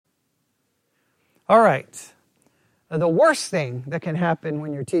All right. The worst thing that can happen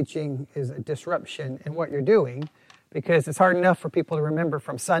when you're teaching is a disruption in what you're doing, because it's hard enough for people to remember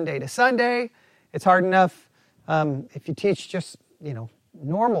from Sunday to Sunday. It's hard enough if you teach just,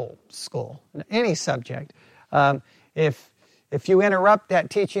 normal school, any subject. If you interrupt that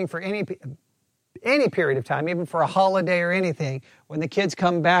teaching for any period of time, even for a holiday or anything, when the kids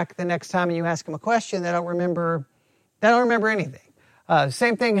come back the next time and you ask them a question, they don't remember anything.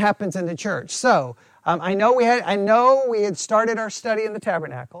 Same thing happens in the church. So I know we had started our study in the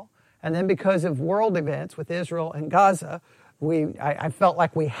Tabernacle, and then because of world events with Israel and Gaza, I felt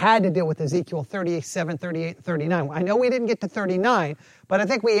like we had to deal with Ezekiel 37, 38, 39. I know we didn't get to 39, but I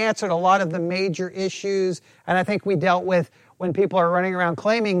think we answered a lot of the major issues, and I think we dealt with when people are running around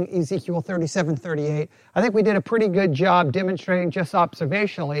claiming Ezekiel 37, 38. I think we did a pretty good job demonstrating just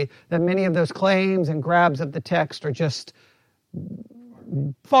observationally that many of those claims and grabs of the text are just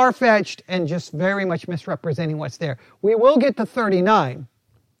far-fetched and just very much misrepresenting what's there. We will get to 39.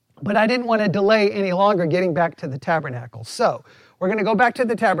 But I didn't want to delay any longer getting back to the Tabernacle. So we're going to go back to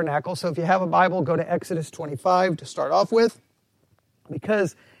the Tabernacle. So if you have a Bible, go to Exodus 25 to start off with.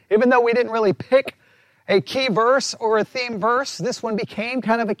 Because even though we didn't really pick a key verse or a theme verse, this one became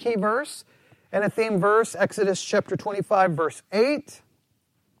kind of a key verse and a theme verse. Exodus chapter 25, verse 8.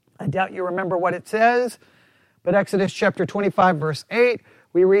 I doubt you remember what it says. But Exodus chapter 25, verse 8,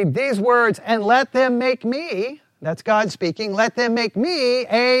 we read these words, "And let them make me," that's God speaking, "let them make me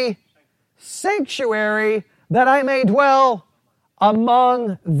a sanctuary that I may dwell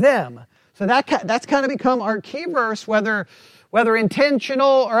among them." So that's kind of become our key verse, whether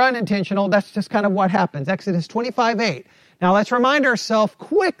intentional or unintentional. That's just kind of what happens. Exodus 25:8. Now let's remind ourselves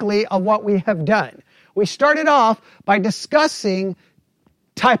quickly of what we have done. We started off by discussing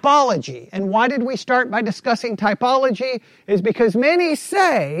typology. And why did we start by discussing typology? Is because many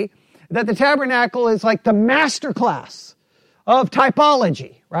say that the tabernacle is like the master class of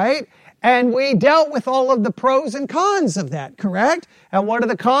typology, right? And we dealt with all of the pros and cons of that, correct? And one of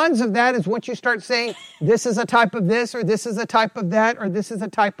the cons of that is once you start saying, this is a type of this, or this is a type of that, or this is a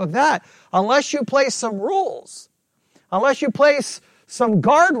type of that, unless you place some rules, unless you place some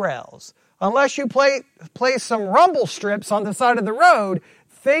guardrails, unless you place some rumble strips on the side of the road,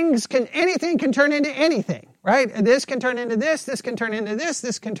 anything can turn into anything. Right? This can turn into this can turn into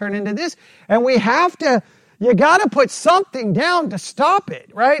this can turn into this. And you got to put something down to stop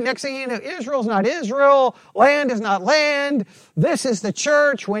it, right? Next thing you know, Israel's not Israel, land is not land, this is the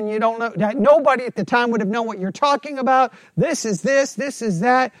church when you don't know, nobody at the time would have known what you're talking about, this is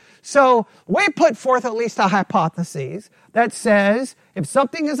that. So we put forth at least a hypothesis that says, if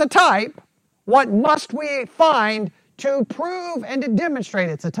something is a type, what must we find to prove and to demonstrate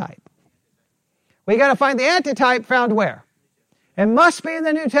it's a type? We got to find the antitype found where? It must be in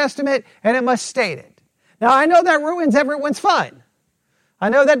the New Testament, and it must state it. Now, I know that ruins everyone's fun. I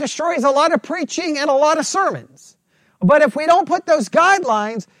know that destroys a lot of preaching and a lot of sermons. But if we don't put those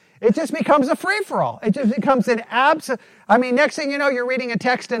guidelines, it just becomes a free-for-all. It just becomes an next thing you know, you're reading a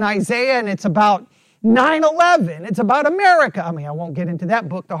text in Isaiah, and it's about 9/11. It's about America. I won't get into that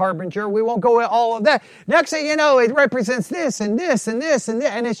book, The Harbinger. We won't go into all of that. Next thing you know, it represents this and this and this and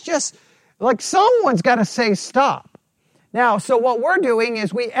this, and it's just like someone's got to say stop. Now, so what we're doing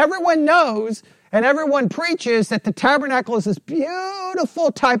is everyone knows and everyone preaches that the tabernacle is this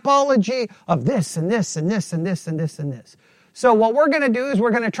beautiful typology of this and this and this and this and this and this. So what we're going to do is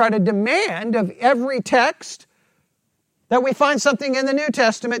we're going to try to demand of every text that we find something in the New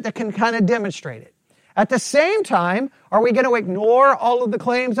Testament that can kind of demonstrate it. At the same time, are we going to ignore all of the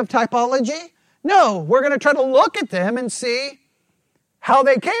claims of typology? No, we're going to try to look at them and see how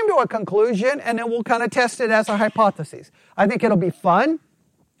they came to a conclusion, and then we'll kind of test it as a hypothesis. I think it'll be fun.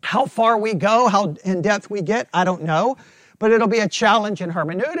 How far we go, how in depth we get, I don't know. But it'll be a challenge in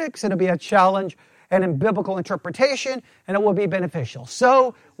hermeneutics, it'll be a challenge and in biblical interpretation, and it will be beneficial.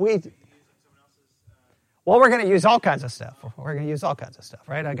 So we're going to use all kinds of stuff. We're going to use all kinds of stuff,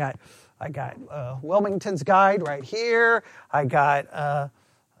 right? I got Wilmington's Guide right here. I got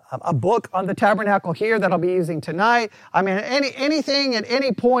a book on the tabernacle here that I'll be using tonight. Anything at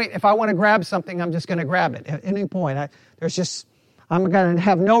any point, if I want to grab something, I'm just going to grab it. At any point, I'm going to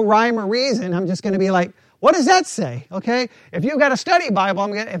have no rhyme or reason. I'm just going to be like, what does that say? Okay? If you've got a study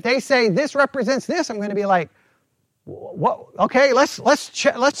Bible, if they say this represents this, I'm going to be like, what? Okay, let's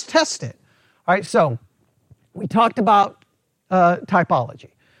test it. All right, so we talked about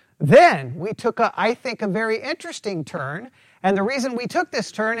typology. Then we took I think a very interesting turn. And the reason we took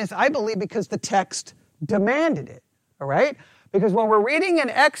this turn is, I believe, because the text demanded it, all right? Because when we're reading in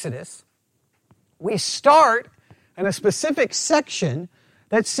Exodus, we start in a specific section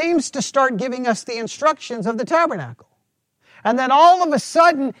that seems to start giving us the instructions of the tabernacle. And then all of a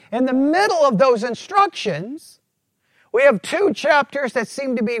sudden, in the middle of those instructions, we have 2 chapters that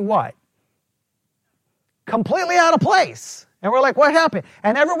seem to be what? Completely out of place. And we're like, what happened?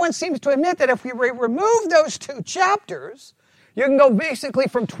 And everyone seems to admit that if we remove those 2 chapters, you can go basically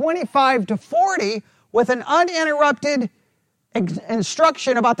from 25 to 40 with an uninterrupted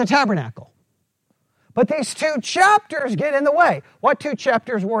instruction about the tabernacle. But these 2 chapters get in the way. What 2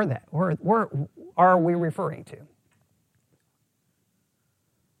 chapters were that? Are we referring to?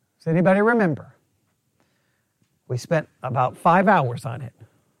 Does anybody remember? We spent about 5 hours on it.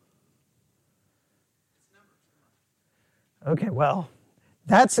 Okay, well,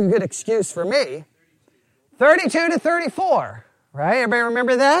 that's a good excuse for me. 32 to 34, right? Everybody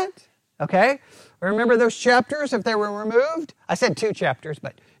remember that? Okay. Remember those chapters if they were removed? I said 2 chapters,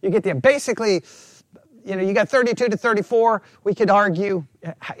 but you get the basically, you got 32 to 34. We could argue,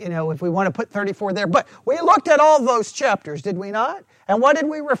 if we want to put 34 there. But we looked at all those chapters, did we not? And what did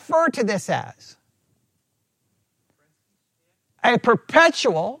we refer to this as? A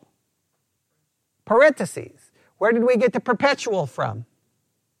perpetual parentheses. Where did we get the perpetual from?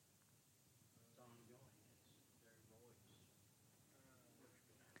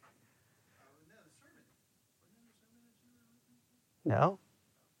 No.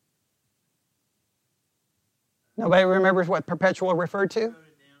 Nobody remembers what perpetual referred to?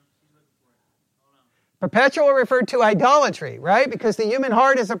 Perpetual referred to idolatry, right? Because the human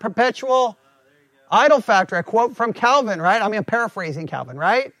heart is a perpetual idol factory. A quote from Calvin, right? I'm paraphrasing Calvin,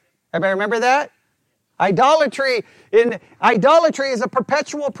 right? Everybody remember that? Idolatry is a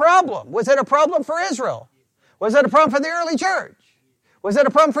perpetual problem. Was it a problem for Israel? Was it a problem for the early church? Was it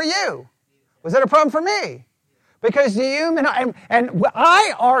a problem for you? Was it a problem for me? Because the human, and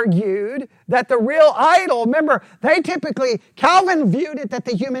I argued that the real idol, remember, Calvin viewed it that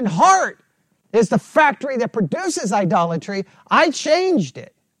the human heart is the factory that produces idolatry. I changed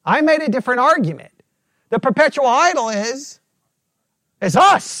it. I made a different argument. The perpetual idol is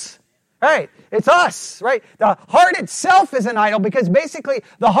us, right? It's us, right? The heart itself is an idol because basically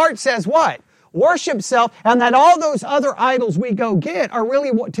the heart says what? Worship self, and that all those other idols we go get are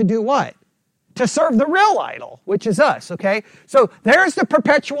really to do what? To serve the real idol, which is us, okay? So there's the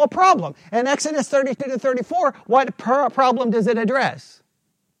perpetual problem. In Exodus 32 to 34, what problem does it address?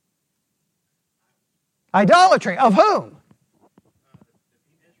 Idolatry. Of whom?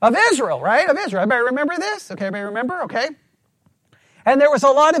 Of Israel, right? Of Israel. Everybody remember this? Okay, everybody remember? Okay. And there was a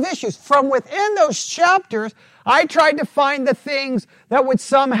lot of issues. From within those chapters, I tried to find the things that would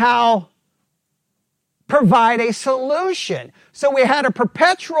somehow provide a solution. So we had a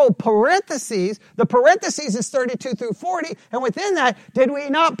perpetual parentheses. The parentheses is 32 through 40. And within that, did we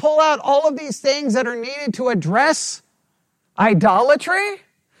not pull out all of these things that are needed to address idolatry?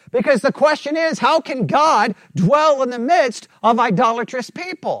 Because the question is, how can God dwell in the midst of idolatrous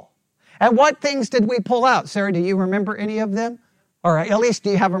people? And what things did we pull out? Sarah, do you remember any of them? All right, at least do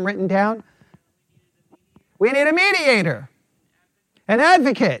you have them written down? We need a mediator, an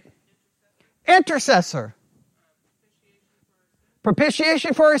advocate, intercessor,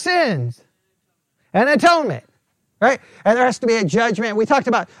 propitiation for our sins, and atonement, right? And there has to be a judgment. We talked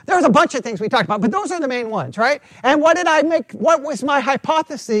about, there's a bunch of things we talked about, but those are the main ones, right? And what was my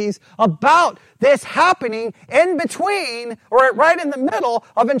hypothesis about this happening in between, or right in the middle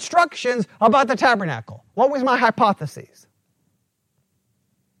of instructions about the tabernacle? What was my hypothesis?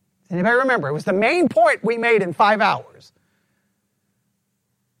 Anybody remember? It was the main point we made in 5 hours.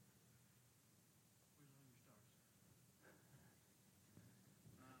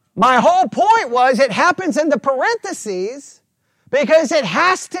 My whole point was it happens in the parentheses because it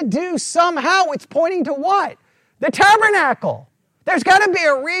has to do somehow. It's pointing to what? The tabernacle. There's got to be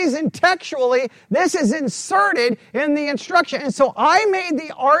a reason textually this is inserted in the instruction. And so I made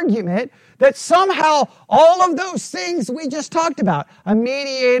the argument that somehow all of those things we just talked about, a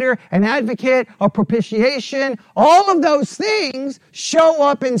mediator, an advocate, a propitiation, all of those things show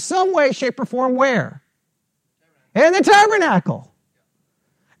up in some way, shape, or form where? In the tabernacle.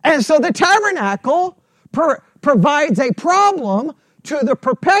 And so the tabernacle provides a problem to the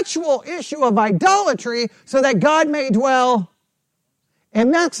perpetual issue of idolatry so that God may dwell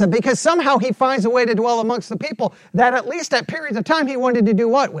amongst them. Because somehow he finds a way to dwell amongst the people that at least at periods of time he wanted to do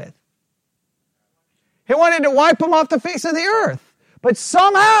what with? He wanted to wipe them off the face of the earth. But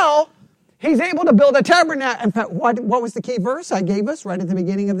somehow he's able to build a tabernacle. In fact, what was the key verse I gave us right at the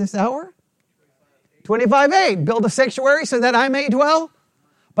beginning of this hour? 25:8. Build a sanctuary so that I may dwell.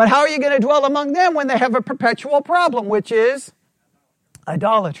 But how are you going to dwell among them when they have a perpetual problem, which is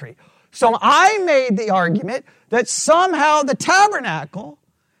idolatry? So I made the argument that somehow the tabernacle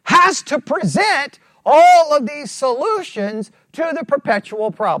has to present all of these solutions to the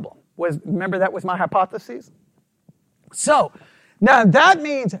perpetual problem. Remember that was my hypothesis? So, now that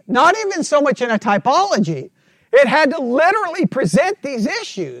means not even so much in a typology, it had to literally present these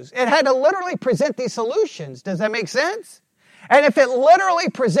issues. It had to literally present these solutions. Does that make sense? And if it literally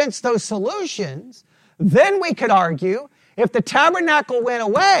presents those solutions, then we could argue if the tabernacle went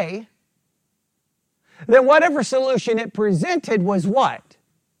away, then whatever solution it presented was what?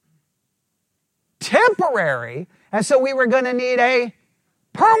 Temporary. And so we were going to need a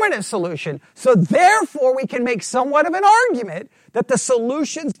permanent solution. So therefore, we can make somewhat of an argument that the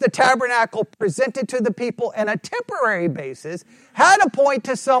solutions the tabernacle presented to the people on a temporary basis had to point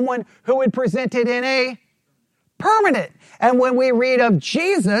to someone who would present it in a permanent. And when we read of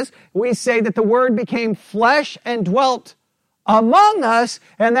Jesus, we say that the Word became flesh and dwelt among us,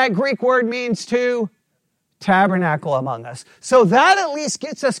 and that Greek word means to tabernacle among us. So that at least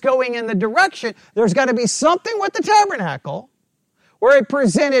gets us going in the direction. There's got to be something with the tabernacle where it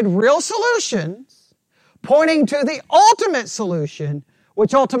presented real solutions pointing to the ultimate solution,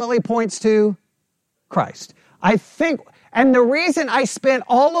 which ultimately points to Christ. I think, and the reason I spent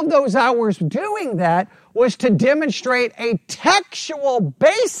all of those hours doing that was to demonstrate a textual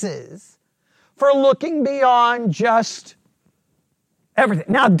basis for looking beyond just everything.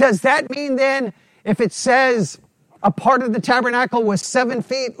 Now, does that mean then, if it says a part of the tabernacle was 7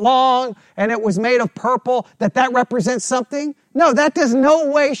 feet long and it was made of purple, that represents something? No, that does no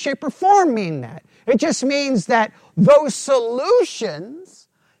way, shape, or form mean that. It just means that those solutions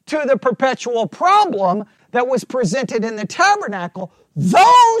to the perpetual problem that was presented in the tabernacle,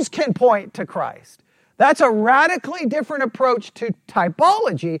 those can point to Christ. That's a radically different approach to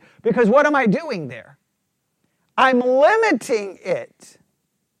typology, because what am I doing there? I'm limiting it.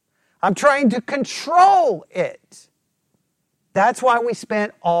 I'm trying to control it. That's why we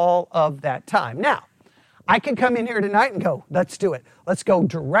spent all of that time. Now, I can come in here tonight and go, let's do it. Let's go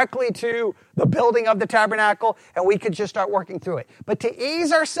directly to the building of the tabernacle, and we could just start working through it. But to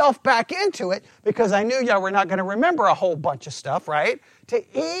ease ourselves back into it, because I knew y'all were not going to remember a whole bunch of stuff, right? To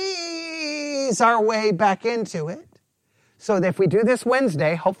ease our way back into it, so that if we do this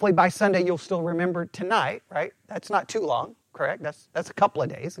Wednesday, hopefully by Sunday you'll still remember tonight, right? That's not too long, correct? That's a couple of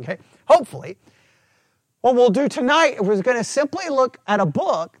days, okay? Hopefully. What we'll do tonight is we're going to simply look at a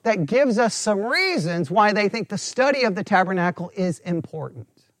book that gives us some reasons why they think the study of the tabernacle is important.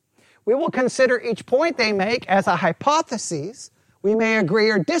 We will consider each point they make as a hypothesis. We may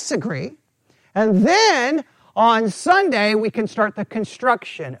agree or disagree. And then on Sunday, we can start the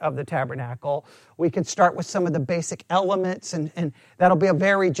construction of the tabernacle. We can start with some of the basic elements, and that'll be a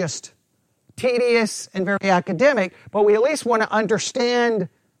very just tedious and very academic, but we at least want to understand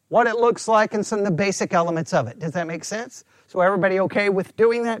what it looks like and some of the basic elements of it. Does that make sense? So everybody okay with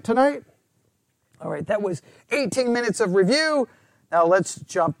doing that tonight? All right, that was 18 minutes of review. Now let's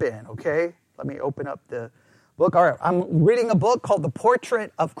jump in, okay? Let me open up the book. All right, I'm reading a book called The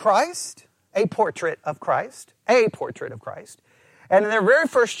Portrait of Christ. A Portrait of Christ. A Portrait of Christ. And in their very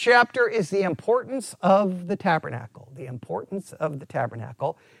first chapter is the importance of the tabernacle. The importance of the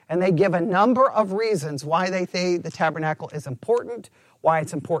tabernacle. And they give a number of reasons why they think the tabernacle is important, why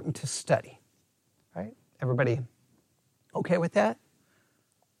it's important to study. Right? Everybody okay with that?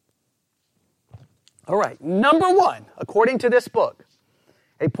 All right. Number one, according to this book,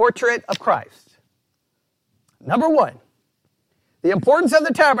 A Portrait of Christ. Number one, the importance of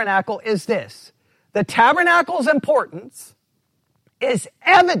the tabernacle is this. The tabernacle's importance is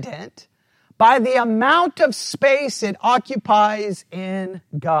evident by the amount of space it occupies in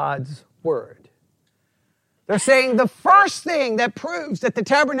God's Word. They're saying the first thing that proves that the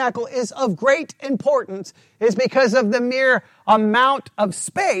tabernacle is of great importance is because of the mere amount of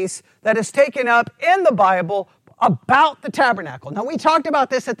space that is taken up in the Bible about the tabernacle. Now, we talked about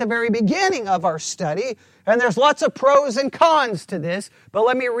this at the very beginning of our study, and there's lots of pros and cons to this, but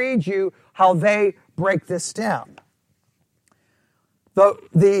let me read you how they break this down.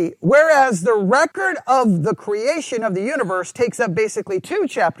 Whereas the record of the creation of the universe takes up basically 2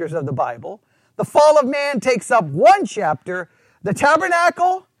 chapters of the Bible, the fall of man takes up 1 chapter, the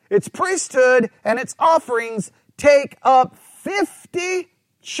tabernacle, its priesthood, and its offerings take up 50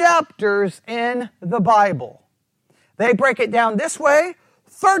 chapters in the Bible. They break it down this way: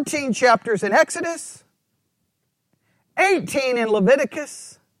 13 chapters in Exodus, 18 in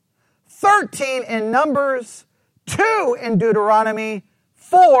Leviticus, 13 in Numbers, 2 in Deuteronomy,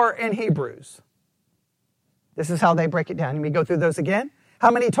 4 in Hebrews. This is how they break it down. Let me go through those again.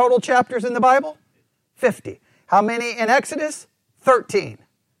 How many total chapters in the Bible? 50. How many in Exodus? 13.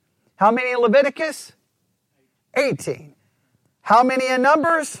 How many in Leviticus? 18. How many in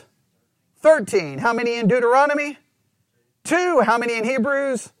Numbers? 13. How many in Deuteronomy? 2. How many in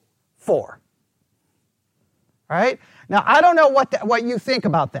Hebrews? 4. All right? Now, I don't know what you think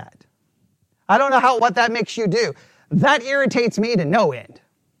about that. I don't know what that makes you do. That irritates me to no end.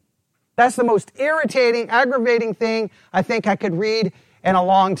 That's the most irritating, aggravating thing I think I could read in a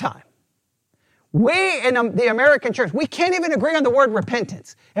long time. We in the American church, we can't even agree on the word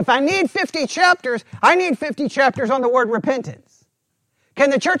repentance. If I need 50 chapters, I need 50 chapters on the word repentance. Can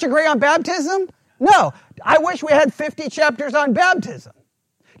the church agree on baptism? No. I wish we had 50 chapters on baptism.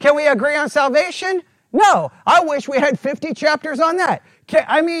 Can we agree on salvation? No. I wish we had 50 chapters on that.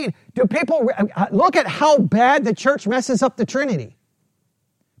 Do people look at how bad the church messes up the Trinity?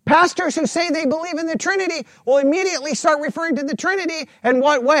 Pastors who say they believe in the Trinity will immediately start referring to the Trinity in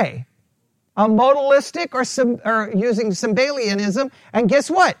what way? A modalistic or using Symbalianism. And guess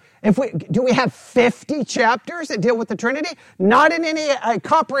what? Do we have 50 chapters that deal with the Trinity? Not in any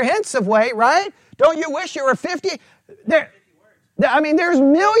comprehensive way, right? Don't you wish there were 50? There's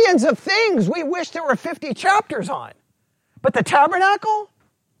millions of things we wish there were 50 chapters on. But the tabernacle?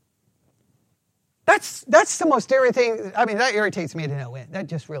 That's the most irritating. That irritates me to no end. That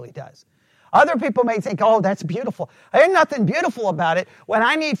just really does. Other people may think, oh, that's beautiful. There's nothing beautiful about it. When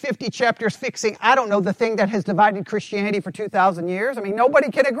I need 50 chapters fixing, I don't know, the thing that has divided Christianity for 2,000 years.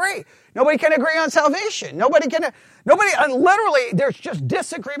 Nobody can agree. Nobody can agree on salvation. Literally, there's just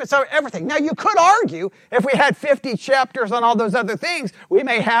disagreements over everything. Now, you could argue if we had 50 chapters on all those other things, we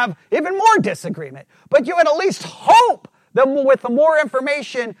may have even more disagreement. But you would at least hope that with the more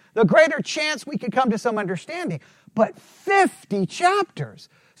information, the greater chance we could come to some understanding. But 50 chapters.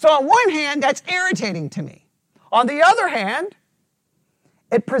 So on one hand, that's irritating to me. On the other hand,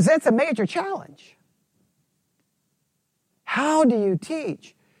 it presents a major challenge. How do you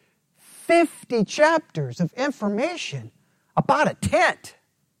teach 50 chapters of information about a tent?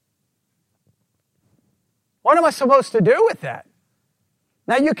 What am I supposed to do with that?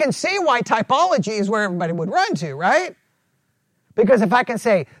 Now you can see why typology is where everybody would run to, right? Because if I can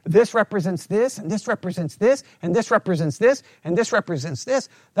say, this represents this, and this represents this, and this represents this, and this represents this,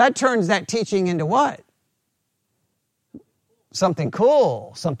 that turns that teaching into what? Something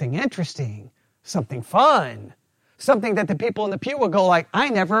cool, something interesting, something fun, something that the people in the pew will go like, I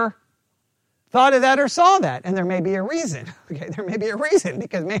never thought of that or saw that. And there may be a reason. Okay, there may be a reason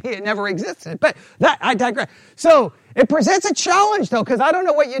because maybe it never existed. But I digress. So it presents a challenge though, because I don't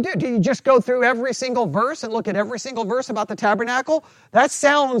know what you do. Do you just go through every single verse and look at every single verse about the tabernacle? That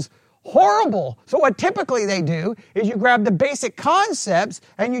sounds horrible. So what typically they do is you grab the basic concepts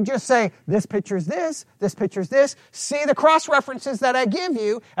and you just say, this picture's this picture's this. See the cross references that I give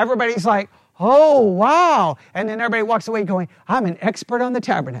you. Everybody's like, oh, wow. And then everybody walks away going, I'm an expert on the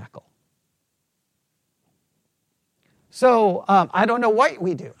tabernacle. So I don't know what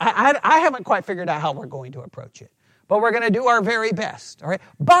we do. I haven't quite figured out how we're going to approach it. But we're going to do our very best. All right.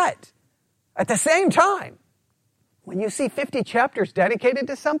 But at the same time, when you see 50 chapters dedicated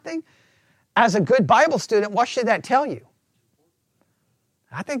to something, as a good Bible student, what should that tell you?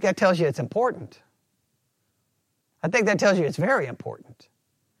 I think that tells you it's important. I think that tells you it's very important.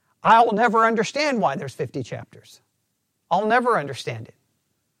 I will never understand why there's 50 chapters. I'll never understand it.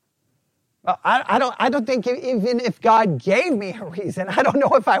 I don't think even if God gave me a reason, I don't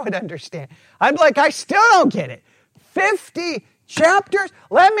know if I would understand. I'm like, I still don't get it. 50 chapters?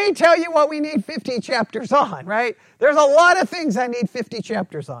 Let me tell you what we need 50 chapters on, right? There's a lot of things I need 50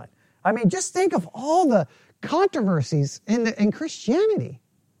 chapters on. Just think of all the controversies in Christianity.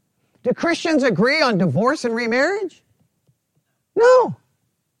 Do Christians agree on divorce and remarriage? No.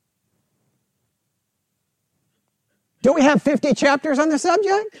 Do we have 50 chapters on the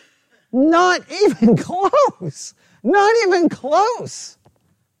subject? Not even close. Not even close.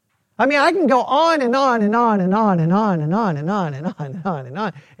 I can go on and on and on and on and on and on and on and on and on and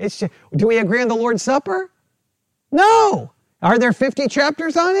on. It's just, do we agree on the Lord's Supper? No. Are there 50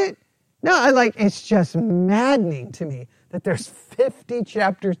 chapters on it? No, it's just maddening to me that there's 50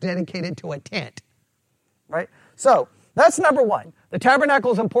 chapters dedicated to a tent. Right? So, that's number one. The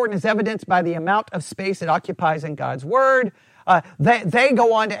tabernacle is important as evidenced by the amount of space it occupies in God's Word. They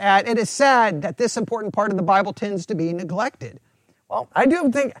go on to add, it is sad that this important part of the Bible tends to be neglected. Well, I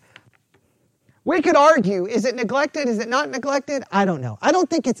do think, we could argue, is it neglected? Is it not neglected? I don't know. I don't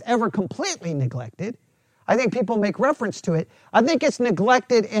think it's ever completely neglected. I think people make reference to it. I think it's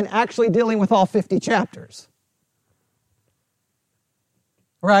neglected in actually dealing with all 50 chapters.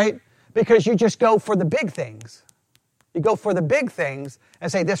 Right? Because you just go for the big things. You go for the big things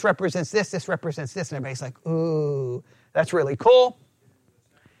and say, this represents this represents this. And everybody's like, ooh, that's really cool.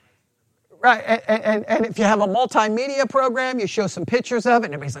 Right, and if you have a multimedia program, you show some pictures of it,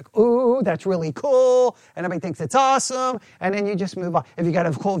 and everybody's like, ooh, that's really cool, and everybody thinks it's awesome, and then you just move on. If you got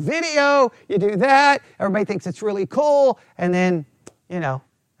a cool video, you do that, everybody thinks it's really cool, and then,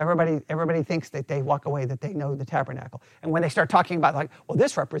 everybody thinks that they walk away, that they know the tabernacle. And when they start talking about, like, well,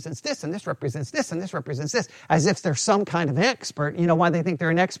 this represents this, and this represents this, and this represents this, as if they're some kind of expert. You know why they think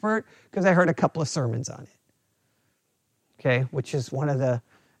they're an expert? Because they heard a couple of sermons on it, okay, which is one of the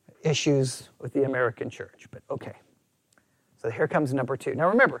issues with the American church, but okay. So here comes number 2. Now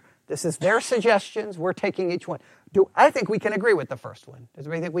remember, this is their suggestions. We're taking each one. I think we can agree with the first one. Does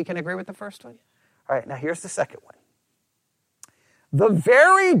anybody think we can agree with the first one? All right, now here's the second one. The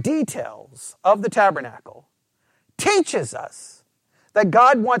very details of the tabernacle teaches us that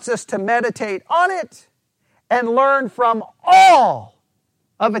God wants us to meditate on it and learn from all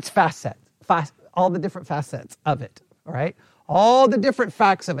of its facets, all the different facets of it, all right? All the different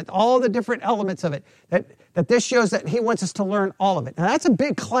facts of it, all the different elements of it, that this shows that he wants us to learn all of it. Now that's a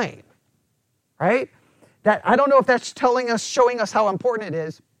big claim, right? That I don't know if that's showing us how important it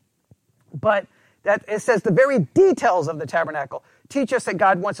is, but that it says the very details of the tabernacle teach us that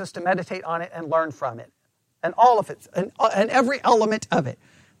God wants us to meditate on it and learn from it, and all of it, and every element of it.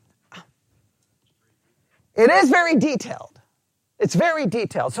 It is very detailed. It's very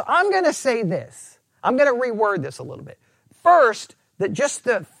detailed. So I'm going to say this. I'm going to reword this a little bit. First, that just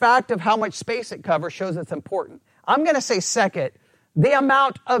the fact of how much space it covers shows it's important. I'm going to say second, the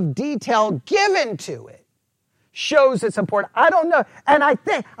amount of detail given to it shows it's important. I don't know. And I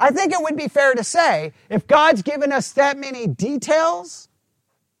think it would be fair to say, if God's given us that many details,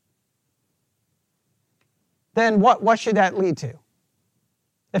 then what should that lead to?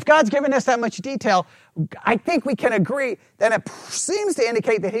 If God's given us that much detail, I think we can agree that it seems to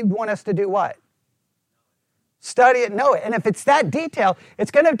indicate that he'd want us to do what? Study it, know it. And if it's that detailed,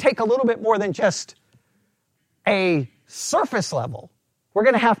 it's going to take a little bit more than just a surface level. We're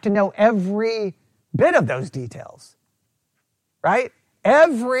going to have to know every bit of those details, right?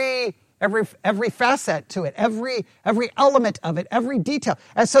 Every facet to it, every element of it, every detail.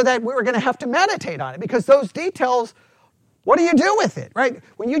 And so that we're going to have to meditate on it, because those details, what do you do with it, right?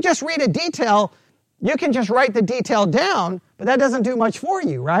 When you just read a detail, you can just write the detail down, but that doesn't do much for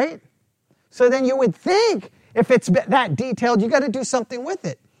you, right? So then you would think, if it's that detailed, you got to do something with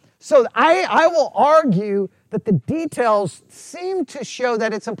it. So I will argue that the details seem to show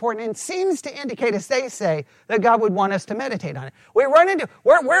that it's important, and seems to indicate, as they say, that God would want us to meditate on it.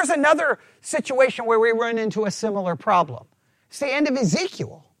 Where's another situation where we run into a similar problem? It's the end of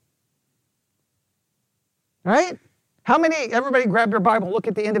Ezekiel. Right? Everybody grab your Bible, look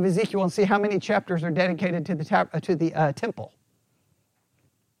at the end of Ezekiel and see how many chapters are dedicated to the temple.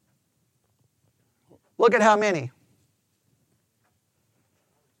 Look at how many.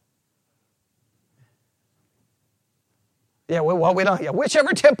 Yeah, well, we don't. Yeah,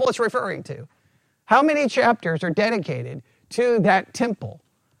 whichever temple it's referring to. How many chapters are dedicated to that temple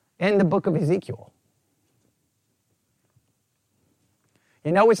in the book of Ezekiel?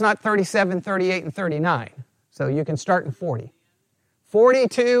 You know it's not 37, 38, and 39. So you can start in 40.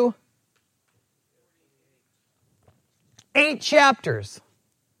 42. 8 chapters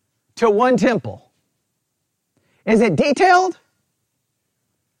to one temple. Is it detailed?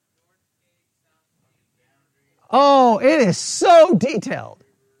 Oh, it is so detailed.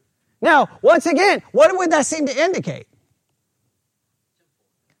 Now, once again, what would that seem to indicate?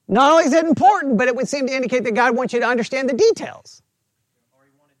 Not only is it important, but it would seem to indicate that God wants you to understand the details. Or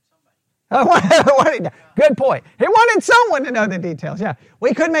he wanted somebody. Good point. He wanted someone to know the details. Yeah,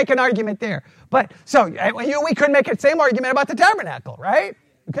 we could make an argument there. But so we could make the same argument about the tabernacle, right?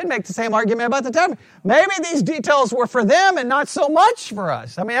 We could make the same argument about the tabernacle. Maybe these details were for them and not so much for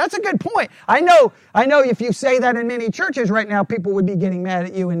us. I mean, that's a good point. I know if you say that in many churches right now, people would be getting mad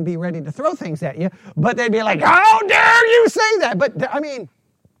at you and be ready to throw things at you. But they'd be like, how dare you say that? But, I mean,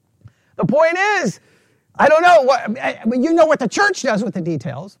 the point is, I don't know. You know what the church does with the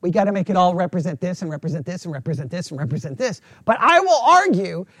details. We got to make it all represent this and represent this and represent this and represent this. But I will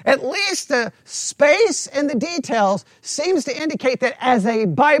argue, at least the space and the details seems to indicate that as a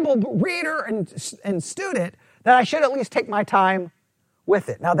Bible reader and student, that I should at least take my time with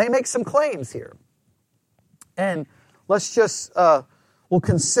it. Now, they make some claims here. And let's just, we'll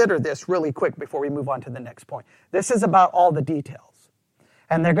consider this really quick before we move on to the next point. This is about all the details.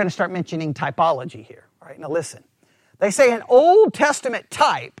 And they're going to start mentioning typology here. All right, now listen. They say an Old Testament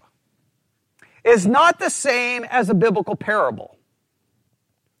type is not the same as a biblical parable.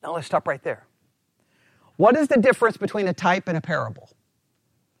 Now let's stop right there. What is the difference between a type and a parable?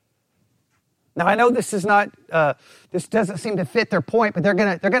 Now I know this is not, this doesn't seem to fit their point, but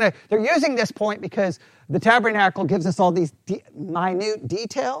they're using this point because the tabernacle gives us all these minute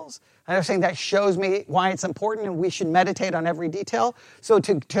details. And they're saying that shows me why it's important and we should meditate on every detail. So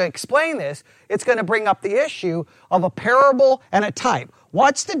to explain this, it's going to bring up the issue of a parable and a type.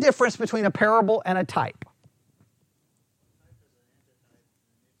 What's the difference between a parable and a type?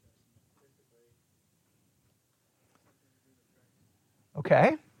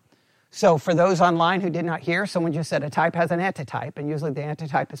 Okay. So for those online who did not hear, someone just said a type has an antitype, and usually the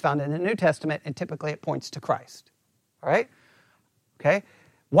antitype is found in the New Testament, and typically it points to Christ. All right? Okay.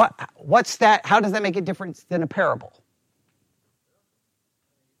 What's that? How does that make a difference than a parable?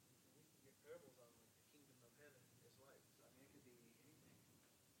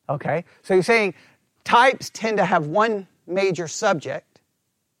 Okay. So you're saying types tend to have one major subject,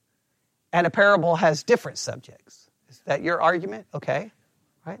 and a parable has different subjects. Is that your argument? Okay.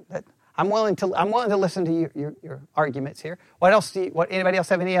 Right. I'm willing to listen to your arguments here. What else anybody else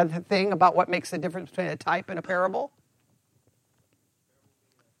have any other thing about what makes the difference between a type and a parable?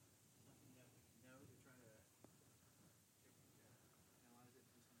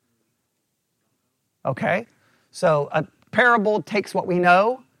 Okay. So a parable takes what we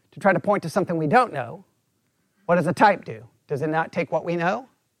know to try to point to something we don't know. What does a type do? Does it not take what we know?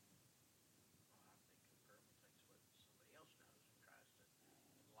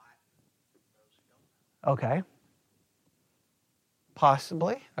 Okay.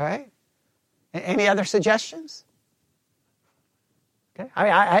 Possibly. All right. Any other suggestions? Okay.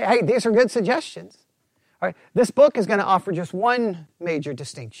 I these are good suggestions. All right. This book is going to offer just one major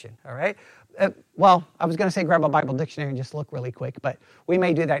distinction. All right. Well, I was going to say grab a Bible dictionary and just look really quick, but we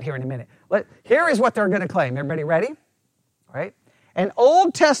may do that here in a minute. Here is what they're going to claim. Everybody ready? All right. An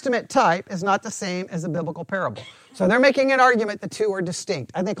Old Testament type is not the same as a biblical parable. So they're making an argument the two are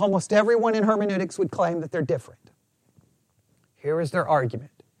distinct. I think almost everyone in hermeneutics would claim that they're different. Here is their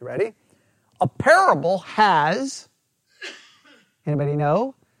argument. You ready? A parable has, anybody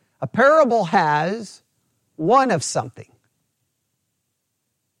know? A parable has one of something.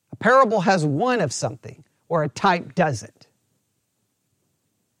 A parable has one of something, where a type doesn't.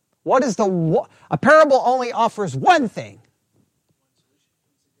 A parable only offers one thing.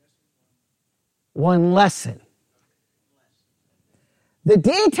 One lesson. The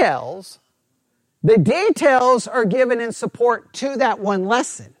details are given in support to that one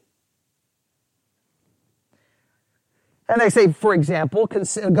lesson. And they say, for example,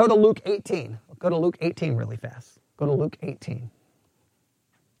 go to Luke 18. Go to Luke 18 really fast. Go to Luke 18.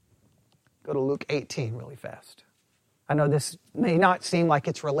 Go to Luke 18 really fast. I know this may not seem like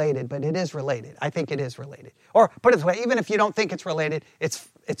it's related, but it is related. I think it is related. Or put it this way, even if you don't think it's related, it's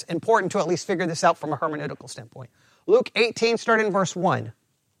important to at least figure this out from a hermeneutical standpoint. Luke 18, starting in verse 1.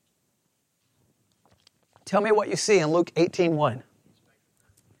 Tell me what you see in Luke 18:1.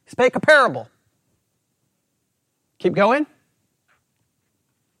 Spake a parable. Keep going.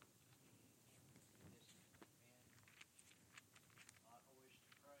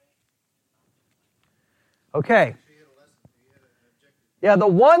 Okay. Yeah, the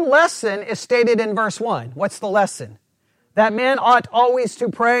one lesson is stated in verse 1. What's the lesson? That man ought always to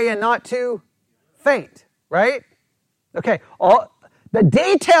pray and not to faint, right? Okay, the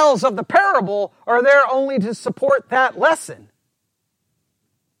details of the parable are there only to support that lesson.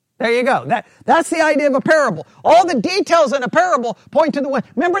 There you go. That's the idea of a parable. All the details in a parable point to the one.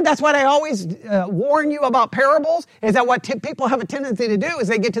 Remember, that's what I always warn you about parables, is that what people have a tendency to do is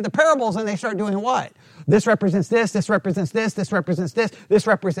they get to the parables and they start doing what? This represents this, this represents this, this represents this, this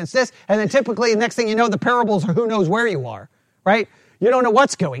represents this. And then typically, the next thing you know, the parables are who knows where you are, right? You don't know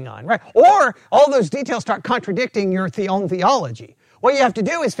what's going on, right? Or all those details start contradicting your own theology. What you have to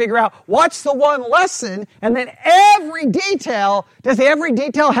do is figure out what's the one lesson, and then does every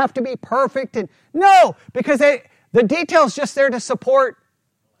detail have to be perfect? And no, because the detail's just there to support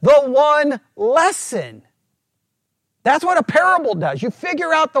the one lesson. That's what a parable does. You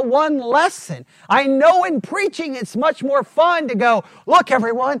figure out the one lesson. I know in preaching it's much more fun to go, look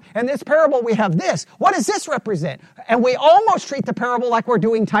everyone, in this parable we have this. What does this represent? And we almost treat the parable like we're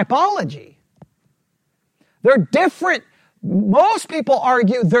doing typology. They're different. Most people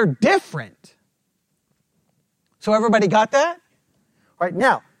argue they're different. So everybody got that? All right,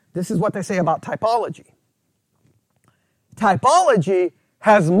 now, this is what they say about typology. Typology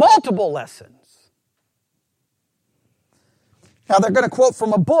has multiple lessons. Now, they're going to quote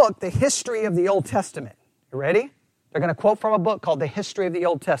from a book, The History of the Old Testament. You ready? They're going to quote from a book called The History of the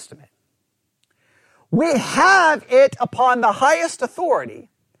Old Testament. We have it upon the highest authority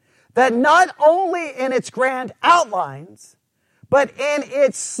that not only in its grand outlines, but in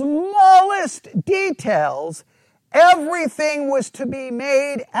its smallest details, everything was to be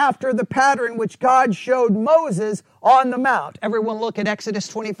made after the pattern which God showed Moses on the mount. Everyone look at Exodus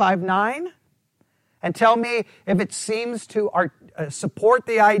 25:9 and tell me if it seems to support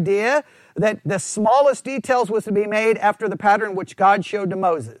the idea that the smallest details was to be made after the pattern which God showed to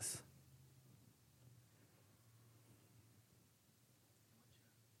Moses.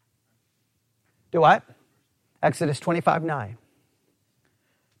 Do what? Exodus 25:9.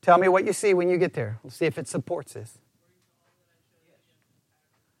 Tell me what you see when you get there. Let's see if it supports this.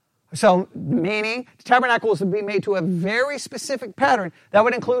 So, meaning, the tabernacle was to be made to a very specific pattern that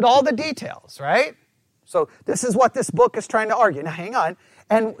would include all the details, right? So, this is what this book is trying to argue. Now, hang on,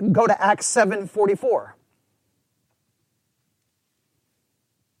 and go to Acts 7:44.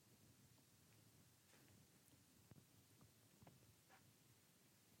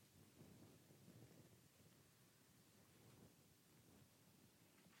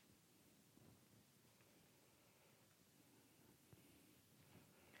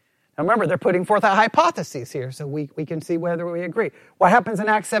 Now remember, they're putting forth a hypothesis here, so we can see whether we agree. What happens in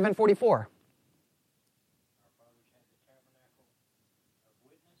Acts 7:44?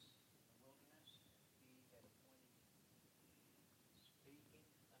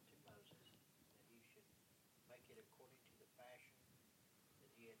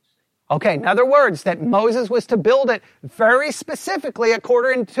 Okay, in other words, that Moses was to build it very specifically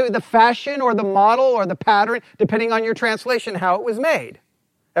according to the fashion or the model or the pattern, depending on your translation, how it was made.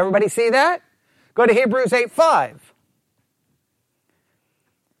 Everybody see that? Go to Hebrews 8:5.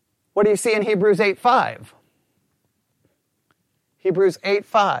 What do you see in Hebrews 8:5? Hebrews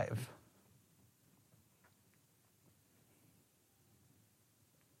 8:5.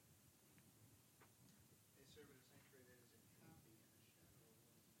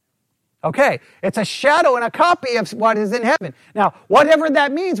 Okay, it's a shadow and a copy of what is in heaven. Now, whatever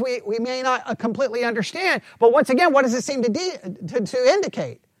that means, we may not completely understand. But once again, what does it seem to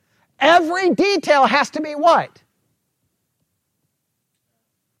indicate? Every detail has to be what?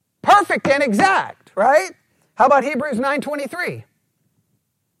 Perfect and exact, right? How about Hebrews 9:23?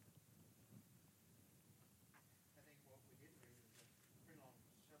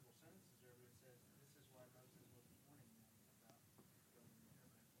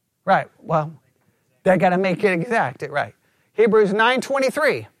 Right, well, they got to make it exact, right. Hebrews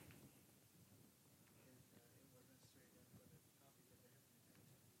 9:23.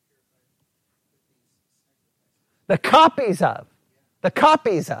 The copies of,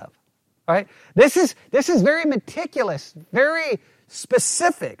 all right? This is very meticulous, very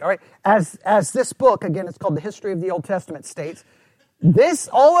specific, all right? As this book, again, it's called The History of the Old Testament, states,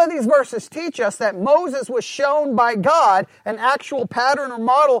 all of these verses teach us that Moses was shown by God an actual pattern or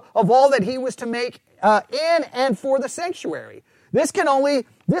model of all that he was to make in and for the sanctuary. This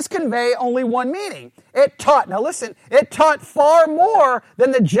convey only one meaning. It taught far more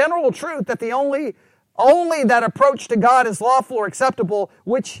than the general truth that the only that approach to God is lawful or acceptable,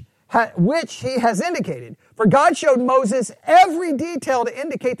 which he has indicated. For God showed Moses every detail to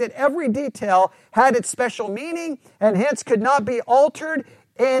indicate that every detail had its special meaning and hence could not be altered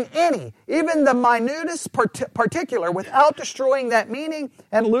in any, even the minutest particular, without destroying that meaning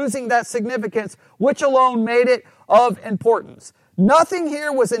and losing that significance, which alone made it of importance. Nothing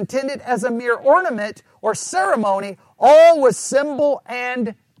here was intended as a mere ornament or ceremony. All was symbol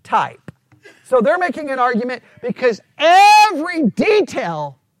and type. So they're making an argument because every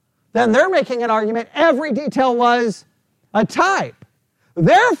detail was a type.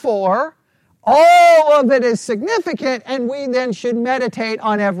 Therefore, all of it is significant, and we then should meditate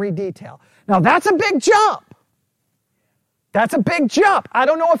on every detail. Now, that's a big jump. I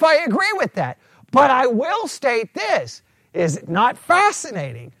don't know if I agree with that, but I will state this. Is it not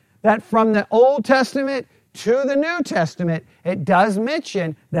fascinating that from the Old Testament to the New Testament, it does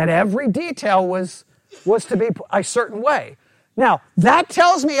mention that every detail was to be a certain way? Now, that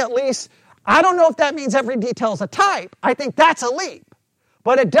tells me at least, I don't know if that means every detail is a type. I think that's a leap.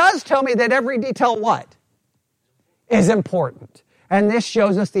 But it does tell me that every detail what? Is important. And this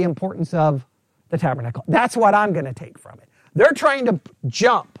shows us the importance of the tabernacle. That's what I'm going to take from it. They're trying to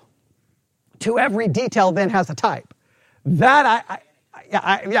jump to every detail then has a type. That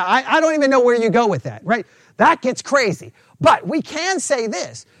I don't even know where you go with that, right? That gets crazy. But we can say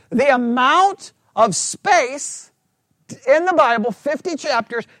this. The amount of space in the Bible, 50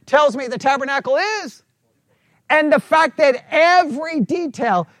 chapters, tells me the tabernacle is. And the fact that every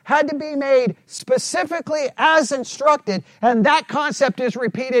detail had to be made specifically as instructed, and that concept is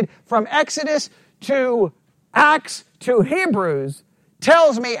repeated from Exodus to Acts to Hebrews,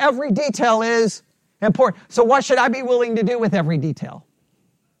 tells me every detail is Important. So what should I be willing to do with every detail?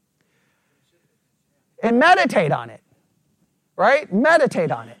 And meditate on it, right?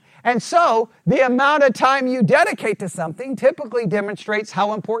 Meditate on it. And so the amount of time you dedicate to something typically demonstrates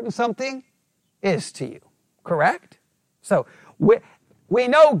how important something is to you, correct? So we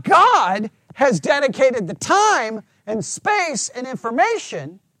know God has dedicated the time and space and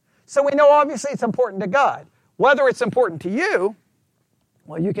information, so we know obviously it's important to God. Whether it's important to you,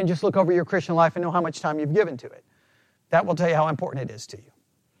 well, you can just look over your Christian life and know how much time you've given to it. That will tell you how important it is to you.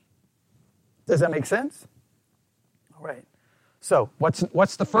 Does that make sense? All right. So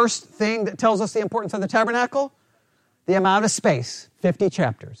what's the first thing that tells us the importance of the tabernacle? The amount of space, 50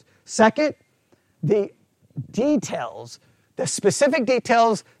 chapters. Second, the details, the specific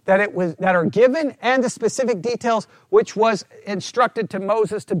details that are given, and the specific details which was instructed to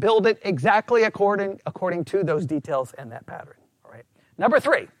Moses to build it exactly according to those details and that pattern. All right. Number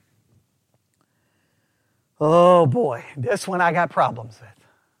 3. Oh boy, this one I got problems with.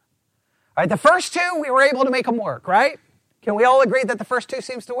 All right, the first 2 we were able to make them work, right? Can we all agree that the first 2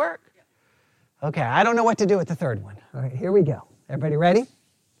 seems to work? Okay, I don't know what to do with the third one. All right, here we go. Everybody ready?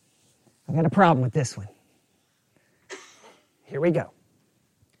 I've got a problem with this one. Here we go.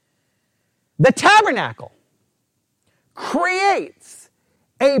 The tabernacle creates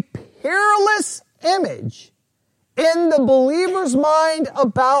a peerless image in the believer's mind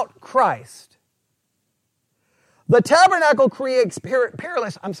about Christ. The tabernacle creates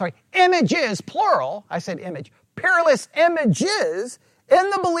images, plural. I said image. Peerless images in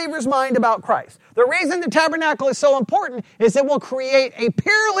the believer's mind about Christ. The reason the tabernacle is so important is it will create a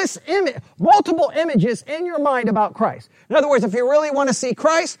peerless image, multiple images in your mind about Christ. In other words, if you really want to see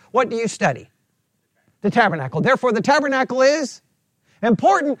Christ, what do you study? The tabernacle. Therefore, the tabernacle is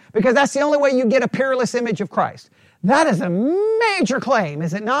important because that's the only way you get a peerless image of Christ. That is a major claim,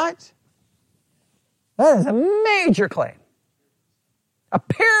 is it not? That is a major claim. A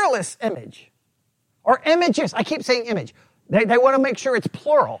peerless image. Or images. I keep saying image. They want to make sure it's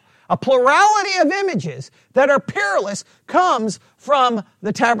plural. A plurality of images that are peerless comes from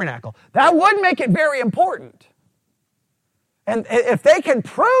the tabernacle. That would make it very important. And if they can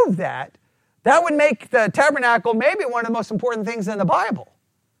prove that, that would make the tabernacle maybe one of the most important things in the Bible.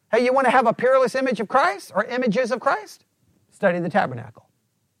 Hey, you want to have a peerless image of Christ or images of Christ? Study the tabernacle.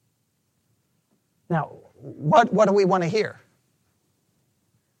 Now, what do we want to hear?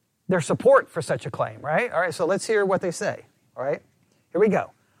 Their support for such a claim, right? All right, so let's hear what they say. All right, here we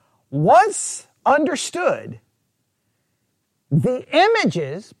go. Once understood, the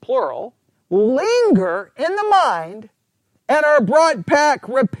images, plural, linger in the mind and are brought back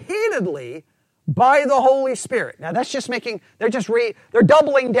repeatedly by the Holy Spirit. Now that's just they're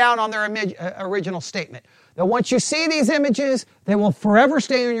doubling down on their original statement. That once you see these images, they will forever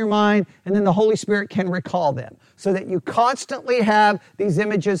stay in your mind, and then the Holy Spirit can recall them, so that you constantly have these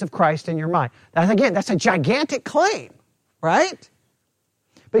images of Christ in your mind. That's a gigantic claim, right?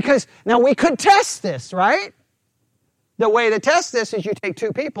 Because now we could test this, right? The way to test this is you take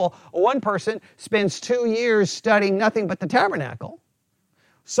 2 people. One person spends 2 years studying nothing but the tabernacle.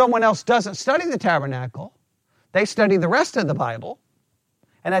 Someone else doesn't study the tabernacle. They study the rest of the Bible.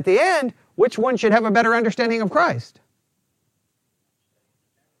 And at the end, which one should have a better understanding of Christ?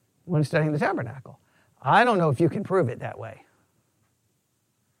 One studying the tabernacle. I don't know if you can prove it that way.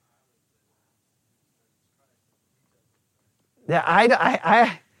 Yeah,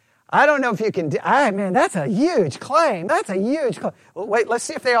 I don't know if you can. Man, that's a huge claim. That's a huge claim. Well, wait, let's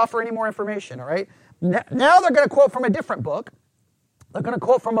see if they offer any more information. All right. Now they're going to quote from a different book. They're going to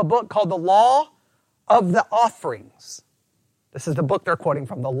quote from a book called The Law of the Offerings. This is the book they're quoting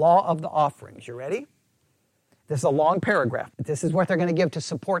from, The Law of the Offerings. You ready? This is a long paragraph. This is what they're going to give to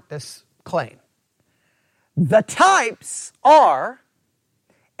support this claim. The types are,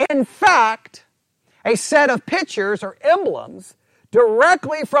 in fact, a set of pictures or emblems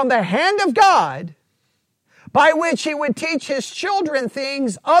directly from the hand of God by which he would teach his children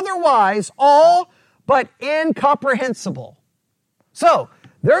things otherwise all but incomprehensible. So,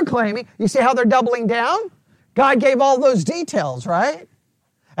 they're claiming, you see how they're doubling down? God gave all those details, right?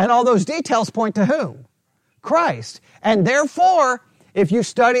 And all those details point to whom? Christ. And therefore, if you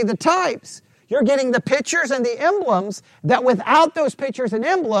study the types, you're getting the pictures and the emblems that without those pictures and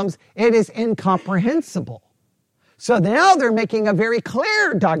emblems, it is incomprehensible. So now they're making a very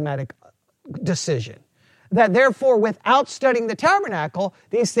clear dogmatic decision that therefore without studying the tabernacle,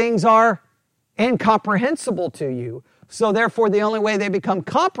 these things are incomprehensible to you. So therefore the only way they become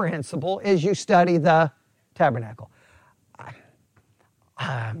comprehensible is you study the tabernacle. I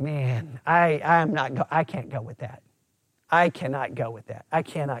can't go with that. I cannot go with that. I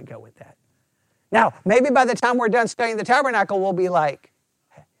cannot go with that. Now, maybe by the time we're done studying the tabernacle, we'll be like,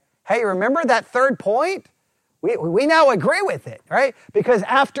 hey, remember that third point? We now agree with it, right? Because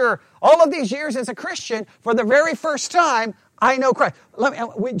after all of these years as a Christian, for the very first time, I know Christ.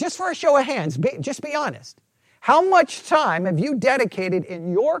 Just for a show of hands, just be honest. How much time have you dedicated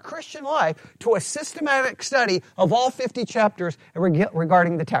in your Christian life to a systematic study of all 50 chapters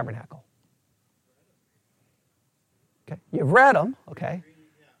regarding the tabernacle? Okay, you've read them, okay?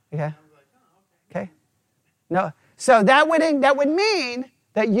 Okay. Okay. No, so that would mean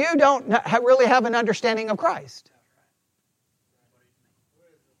that you don't really have an understanding of Christ.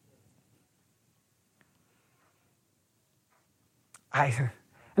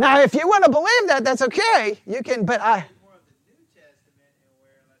 Now, if you want to believe that, that's okay. You can, but I. More of the New Testament, and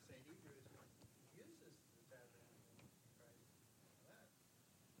where, let's say, Hebrews uses the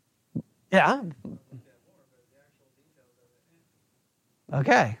tabernacle. Yeah.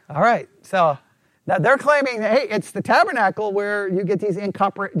 Okay. All right. So now they're claiming, hey, it's the tabernacle where you get these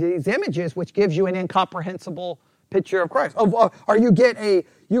images, which gives you an incomprehensible picture of Christ. Or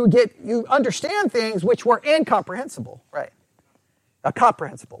you understand things which were incomprehensible, right? A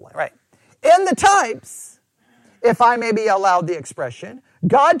comprehensible way, right? In the types, if I may be allowed the expression,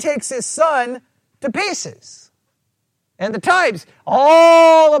 God takes his son to pieces. And the types,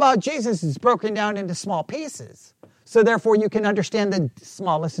 all about Jesus is broken down into small pieces. So therefore you can understand the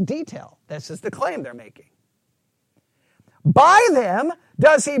smallest detail. This is the claim they're making. By them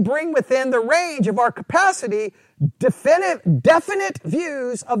does he bring within the range of our capacity definite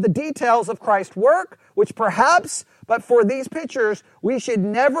views of the details of Christ's work, which perhaps, but for these pictures, we should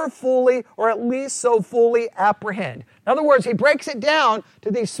never fully, or at least so fully, apprehend. In other words, he breaks it down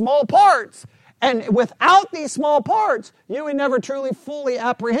to these small parts, and without these small parts, you would never truly fully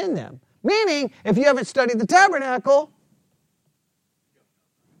apprehend them. Meaning, if you haven't studied the tabernacle,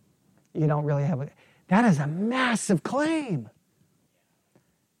 you don't really have it. That is a massive claim.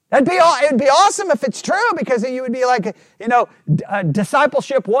 It'd be awesome if it's true, because you would be like,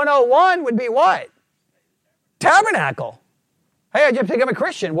 discipleship 101 would be what? Tabernacle. Hey, I just become a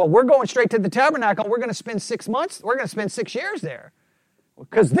Christian. Well, we're going straight to the tabernacle. We're going to spend 6 months. We're going to spend 6 years there.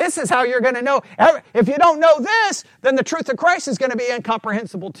 Because this is how you're going to know. If you don't know this, then the truth of Christ is going to be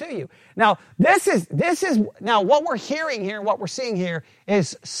incomprehensible to you. Now, this is what we're hearing here, what we're seeing here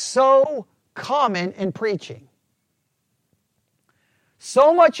is so common in preaching.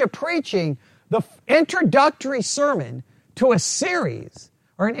 So much of preaching, the introductory sermon to a series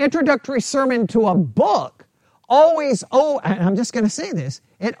or an introductory sermon to a book always, and I'm just going to say this,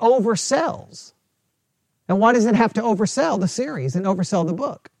 it oversells. And why does it have to oversell the series and oversell the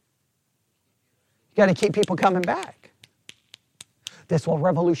book? You got to keep people coming back. This will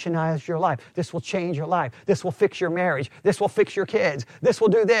revolutionize your life. This will change your life. This will fix your marriage. This will fix your kids. This will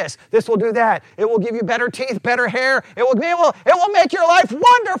do this. This will do that. It will give you better teeth, better hair. It will make your life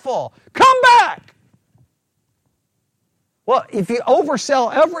wonderful. Come back. Well, if you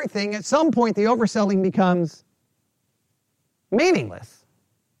oversell everything, at some point the overselling becomes meaningless.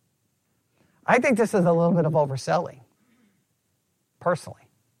 I think this is a little bit of overselling, personally.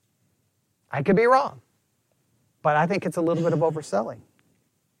 I could be wrong, but I think it's a little bit of overselling.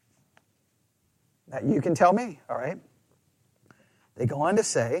 Now, you can tell me, all right? They go on to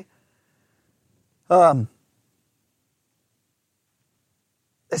say, it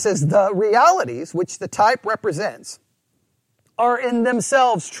says, the realities which the type represents are in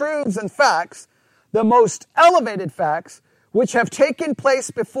themselves truths and facts, the most elevated facts, which have taken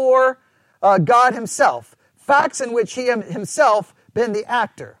place before God himself, facts in which he himself been the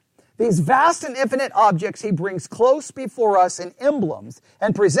actor. These vast and infinite objects he brings close before us in emblems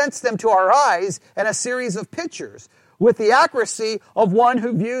and presents them to our eyes in a series of pictures with the accuracy of one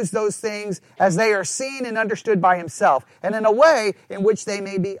who views those things as they are seen and understood by himself, and in a way in which they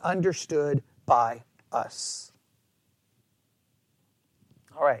may be understood by us.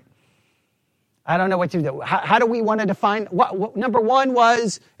 All right. I don't know what you do. How do we want to define? Number one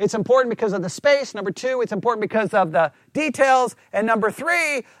was it's important because of the space. Number two, it's important because of the details. And number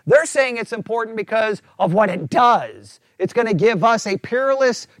three, they're saying it's important because of what it does. It's going to give us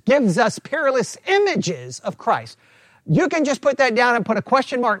gives us peerless images of Christ. You can just put that down and put a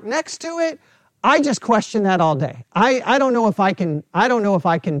question mark next to it. I just question that all day. I don't know if I can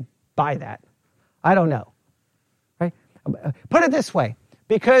buy that. I don't know. Right? Put it this way.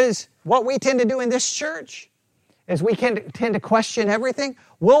 Because what we tend to do in this church is we tend to question everything.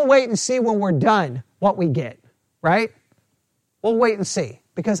 We'll wait and see when we're done what we get, right? We'll wait and see.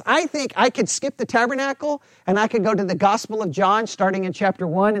 Because I think I could skip the tabernacle and I could go to the Gospel of John starting in chapter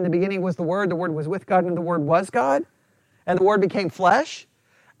 1. In the beginning was the Word was with God, and the Word was God. And the Word became flesh.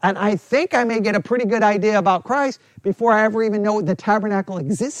 And I think I may get a pretty good idea about Christ before I ever even know the tabernacle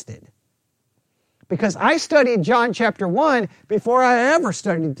existed. Because I studied John chapter 1 before I ever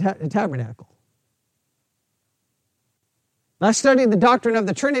studied the tabernacle. I studied the doctrine of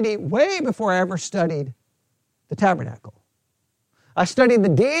the Trinity way before I ever studied the tabernacle. I studied the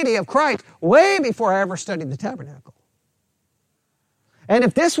deity of Christ way before I ever studied the tabernacle. And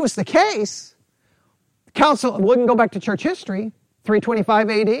if this was the case, council, we can go back to church history, 325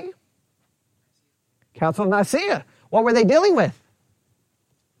 AD, Council of Nicaea. What were they dealing with?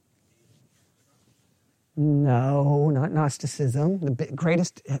 No, not Gnosticism. One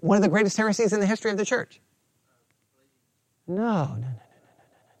of the greatest heresies in the history of the church. No.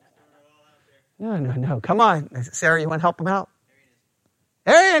 Come on, Sarah, you want to help them out?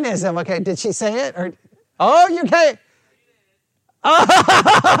 Arianism. Okay, did she say it? Or you can't.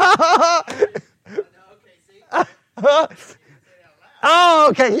 Oh,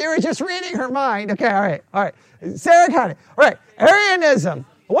 okay. You were just reading her mind. Okay, all right. Sarah got it. All right. Arianism,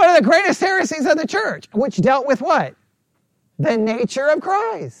 one of the greatest heresies of the church, which dealt with what? The nature of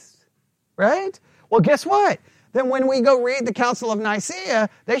Christ. Right? Well, guess what? Then when we go read the Council of Nicaea,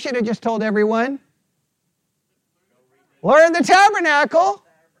 they should have just told everyone, learn the tabernacle,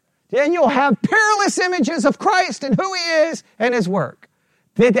 then you'll have peerless images of Christ and who he is and his work.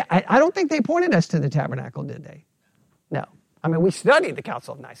 I don't think they pointed us to the tabernacle, did they? No. I mean, we studied the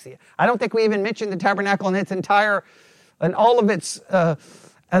Council of Nicaea. I don't think we even mentioned the tabernacle in its entire, and all of its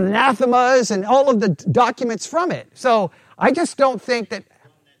anathemas and all of the documents from it. So I just don't think that.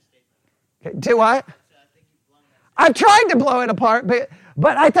 Do I? I've tried to blow it apart, but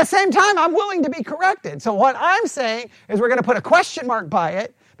at the same time, I'm willing to be corrected. So what I'm saying is we're going to put a question mark by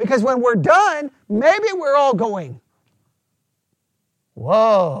it, because when we're done, maybe we're all going,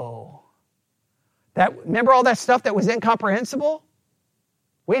 whoa. Remember all that stuff that was incomprehensible?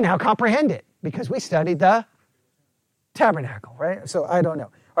 We now comprehend it because we studied the tabernacle, right? So I don't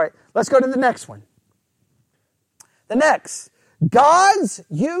know. All right, let's go to the next one. The next, God's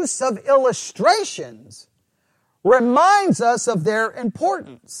use of illustrations reminds us of their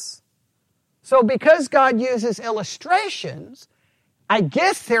importance. So because God uses illustrations, I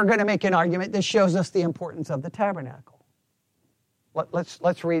guess they're going to make an argument that shows us the importance of the tabernacle.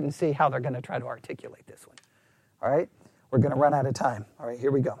 Let's read and see how they're going to try to articulate this one. All right? We're going to run out of time. All right,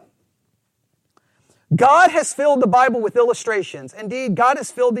 here we go. God has filled the Bible with illustrations. Indeed, God has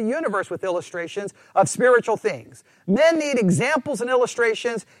filled the universe with illustrations of spiritual things. Men need examples and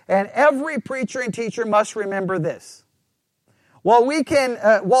illustrations, and every preacher and teacher must remember this. While we can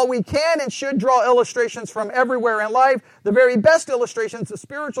and should draw illustrations from everywhere in life, the very best illustrations of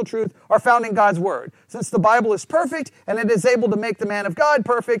spiritual truth are found in God's Word. Since the Bible is perfect and it is able to make the man of God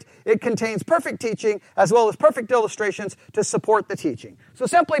perfect, it contains perfect teaching as well as perfect illustrations to support the teaching. So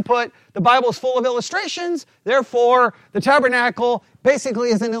simply put, the Bible is full of illustrations. Therefore, the tabernacle basically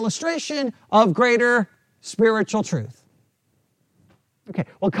is an illustration of greater spiritual truth. Okay,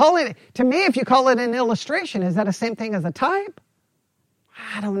 well, to me, if you call it an illustration, is that the same thing as a type?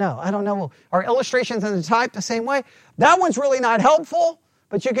 I don't know. Are illustrations and the type the same way? That one's really not helpful,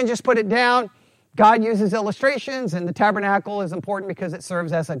 but you can just put it down. God uses illustrations, and the tabernacle is important because it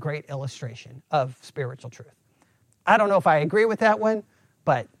serves as a great illustration of spiritual truth. I don't know if I agree with that one,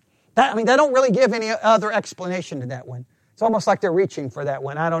 but they don't really give any other explanation to that one. It's almost like they're reaching for that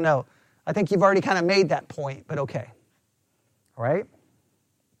one. I don't know. I think you've already kind of made that point, but okay. All right?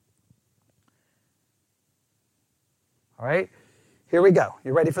 All right. Here we go.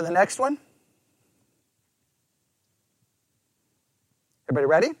 You ready for the next one? Everybody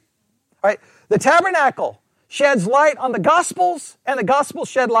ready? All right. The tabernacle sheds light on the Gospels, and the Gospels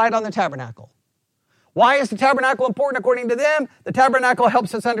shed light on the tabernacle. Why is the tabernacle important according to them? The tabernacle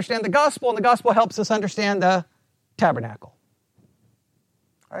helps us understand the Gospel, and the Gospel helps us understand the tabernacle.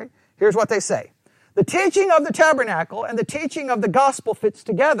 All right. Here's what they say. The teaching of the tabernacle and the teaching of the Gospel fits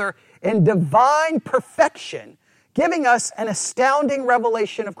together in divine perfection, giving us an astounding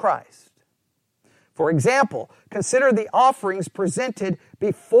revelation of Christ. For example, consider the offerings presented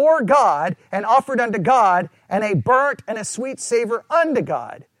before God and offered unto God, and a burnt and a sweet savor unto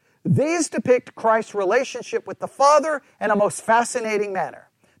God. These depict Christ's relationship with the Father in a most fascinating manner.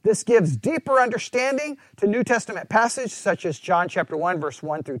 This gives deeper understanding to New Testament passages such as John chapter 1, verse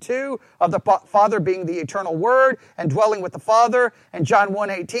 1 through 2, of the Father being the eternal Word and dwelling with the Father, and John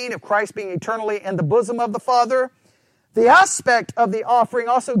 1:18 of Christ being eternally in the bosom of the Father. The aspect of the offering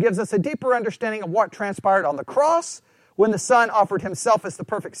also gives us a deeper understanding of what transpired on the cross when the Son offered himself as the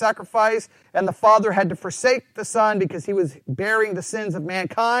perfect sacrifice, and the Father had to forsake the Son because he was bearing the sins of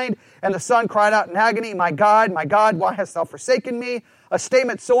mankind, and the Son cried out in agony, my God, why hast thou forsaken me?" a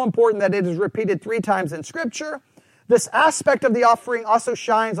statement so important that it is repeated 3 times in Scripture. This aspect of the offering also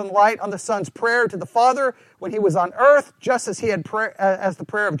shines on light on the Son's prayer to the Father when he was on earth, just as he had as the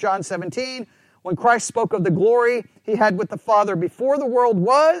prayer of John 17, when Christ spoke of the glory he had with the Father before the world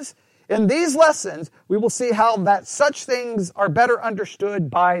was. In these lessons, we will see how that such things are better understood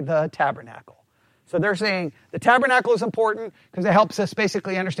by the tabernacle. So they're saying the tabernacle is important because it helps us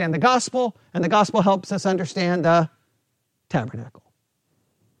basically understand the gospel, and the gospel helps us understand the tabernacle.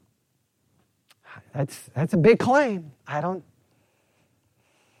 That's a big claim. I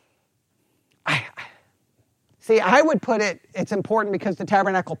would put it's important because the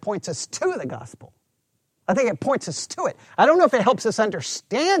tabernacle points us to the gospel. I think it points us to it. I don't know if it helps us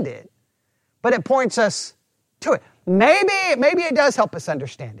understand it, but it points us to it. Maybe it does help us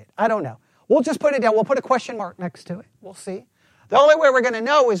understand it. I don't know. We'll just put it down. We'll put a question mark next to it. We'll see. The only way we're going to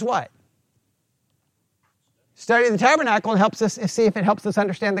know is what? Study the tabernacle and helps us see if it helps us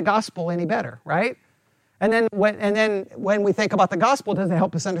understand the gospel any better, right? And then when we think about the gospel, does it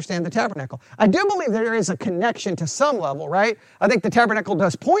help us understand the tabernacle? I do believe there is a connection to some level, right? I think the tabernacle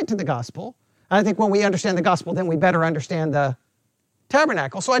does point to the gospel. I think when we understand the gospel, then we better understand the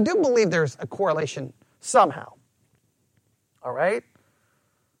tabernacle. So I do believe there's a correlation somehow. All right?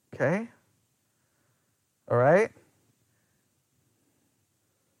 Okay. All right.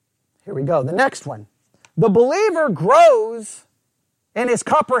 Here we go. The next one. The believer grows in his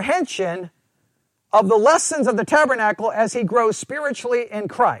comprehension of the lessons of the tabernacle as he grows spiritually in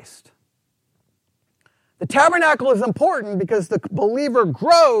Christ. The tabernacle is important because the believer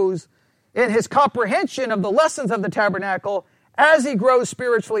grows in his comprehension of the lessons of the tabernacle as he grows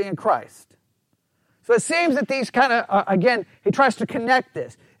spiritually in Christ. So it seems that these kind of, again, he tries to connect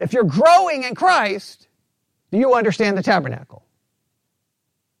this. If you're growing in Christ, do you understand the tabernacle?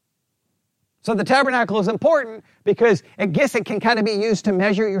 So the tabernacle is important because I guess it can kind of be used to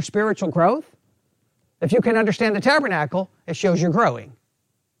measure your spiritual growth. If you can understand the tabernacle, it shows you're growing.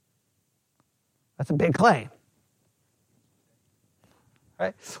 That's a big claim.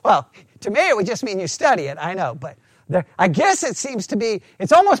 Right? Well, to me it would just mean you study it, I know, but I guess it seems to be,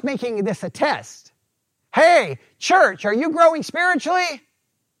 it's almost making this a test. Hey, church, are you growing spiritually?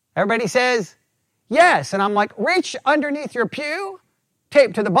 Everybody says, yes. And I'm like, reach underneath your pew.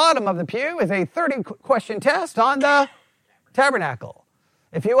 Taped to the bottom of the pew is a 30-question test on the tabernacle.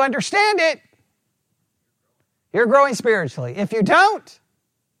 If you understand it, you're growing spiritually. If you don't,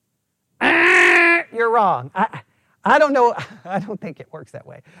 you're wrong. I don't know. I don't think it works that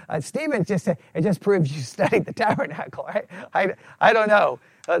way. Stephen just said, it just proves you studied the tabernacle. Right? I don't know.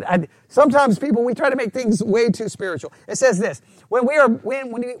 Sometimes we try to make things way too spiritual. It says this, when we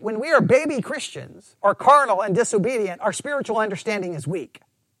are baby Christians or carnal and disobedient, our spiritual understanding is weak.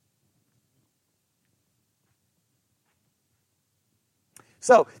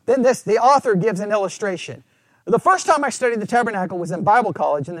 So then the author gives an illustration. The first time I studied the tabernacle was in Bible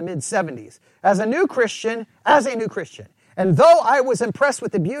college in the mid-70s as a new Christian. And though I was impressed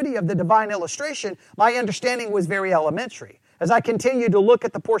with the beauty of the divine illustration, my understanding was very elementary. As I continued to look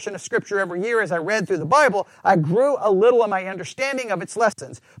at the portion of Scripture every year as I read through the Bible, I grew a little in my understanding of its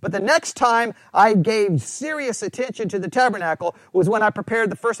lessons. But the next time I gave serious attention to the tabernacle was when I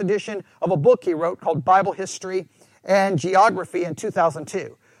prepared the first edition of a book he wrote called Bible History and Geography in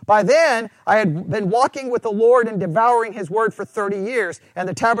 2002. By then, I had been walking with the Lord and devouring His Word for 30 years, and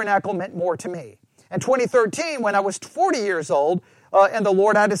the tabernacle meant more to me. In 2013, when I was 40 years old, and the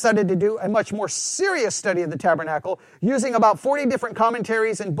Lord, I decided to do a much more serious study of the tabernacle, using about 40 different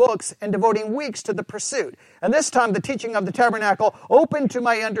commentaries and books and devoting weeks to the pursuit. And this time, the teaching of the tabernacle opened to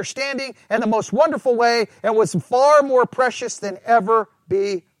my understanding in the most wonderful way and was far more precious than ever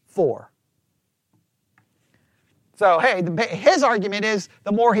before. So, hey, his argument is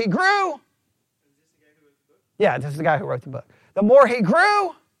the more he grew. Is this the guy who wrote the book? Yeah, this is the guy who wrote the book. The more he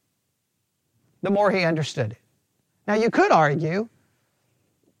grew, the more he understood it. Now, you could argue,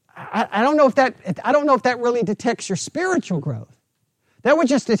 I don't know if that really detects your spiritual growth. That would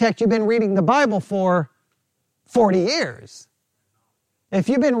just detect you've been reading the Bible for 40 years. If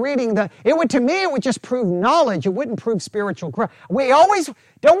you've been reading to me, it would just prove knowledge. It wouldn't prove spiritual growth.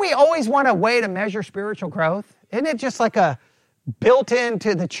 Don't we always want a way to measure spiritual growth? Isn't it just like a built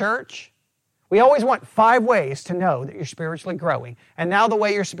into the church? We always want 5 ways to know that you're spiritually growing. And now the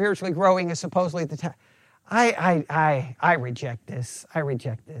way you're spiritually growing is supposedly I reject this.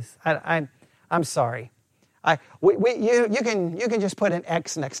 I'm sorry. You can just put an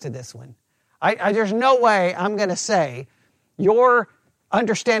X next to this one. There's no way I'm going to say your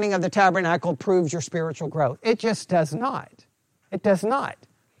understanding of the tabernacle proves your spiritual growth. It just does not. It does not.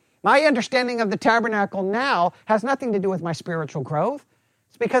 My understanding of the tabernacle now has nothing to do with my spiritual growth.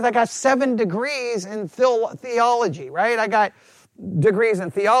 It's because I got 7 degrees in theology, right? I got degrees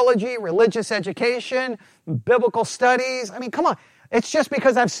in theology, religious education, biblical studies. I mean, come on. It's just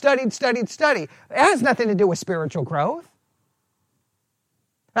because I've studied. It has nothing to do with spiritual growth.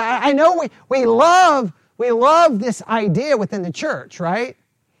 I know we love this idea within the church, right?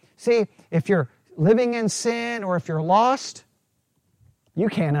 See, if you're living in sin or if you're lost, you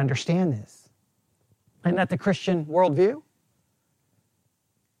can't understand this. Isn't that the Christian worldview?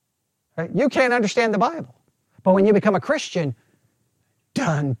 Right? You can't understand the Bible. But when you become a Christian,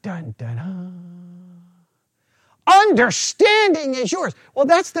 dun, dun, dun, dun, understanding is yours. Well,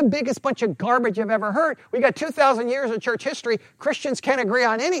 that's the biggest bunch of garbage I've ever heard. We got 2,000 years of church history. Christians can't agree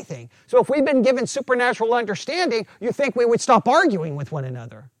on anything. So if we've been given supernatural understanding, you think we would stop arguing with one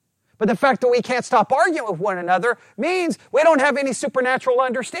another. But the fact that we can't stop arguing with one another means we don't have any supernatural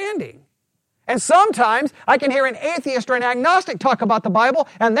understanding. And sometimes I can hear an atheist or an agnostic talk about the Bible,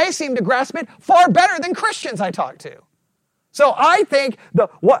 and they seem to grasp it far better than Christians I talk to. So I think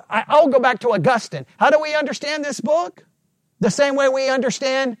I'll go back to Augustine. How do we understand this book? The same way we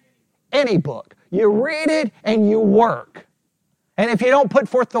understand any book. You read it and you work. And if you don't put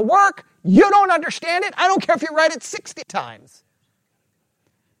forth the work, you don't understand it. I don't care if you write it 60 times.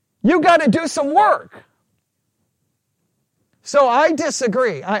 You got to do some work. So I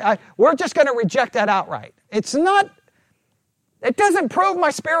disagree. We're just going to reject that outright. It doesn't prove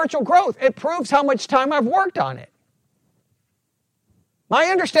my spiritual growth. It proves how much time I've worked on it. My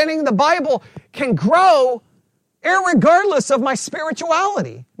understanding of the Bible can grow irregardless of my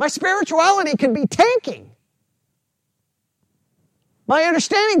spirituality. My spirituality can be tanking. My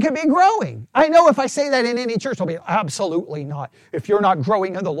understanding can be growing. I know if I say that in any church, they'll be, absolutely not. If you're not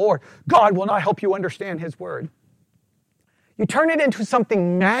growing in the Lord, God will not help you understand His Word. You turn it into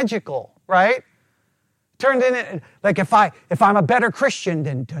something magical, right? Turn it in, like if I'm a better Christian,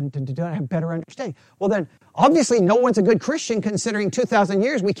 then I have better understanding. Well, then, obviously, no one's a good Christian considering 2,000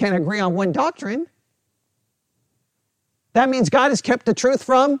 years we can't agree on one doctrine. That means God has kept the truth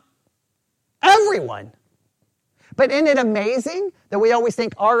from everyone. But isn't it amazing that we always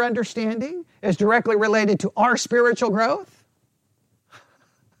think our understanding is directly related to our spiritual growth?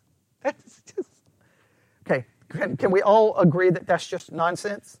 That's just... Okay, can we all agree that that's just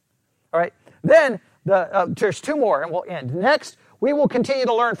nonsense? All right, then there's 2 more and we'll end. Next, we will continue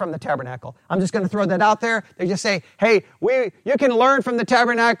to learn from the tabernacle. I'm just going to throw that out there. They just say, hey, you can learn from the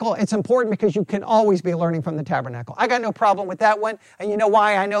tabernacle. It's important because you can always be learning from the tabernacle. I got no problem with that one. And you know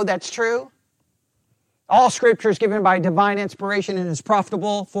why I know that's true? All Scripture is given by divine inspiration and is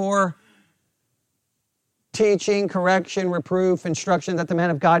profitable for teaching, correction, reproof, instruction, that the man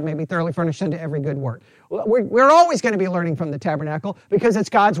of God may be thoroughly furnished unto every good work. We're always going to be learning from the tabernacle because it's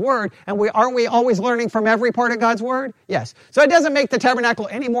God's Word. And aren't we always learning from every part of God's Word? Yes. So it doesn't make the tabernacle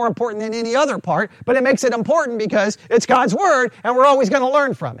any more important than any other part, but it makes it important because it's God's Word and we're always going to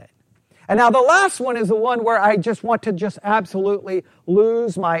learn from it. And now the last one is the one where I just want to just absolutely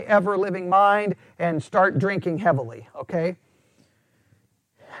lose my ever-living mind and start drinking heavily, okay?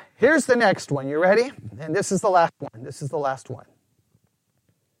 Here's the next one. You ready? And this is the last one.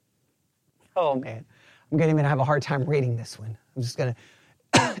 Oh, man. I'm going to have a hard time reading this one. It's going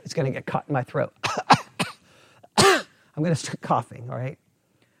to get caught in my throat. I'm going to start coughing, all right?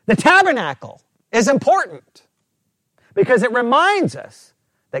 The tabernacle is important because it reminds us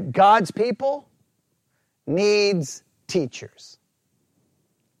that God's people needs teachers.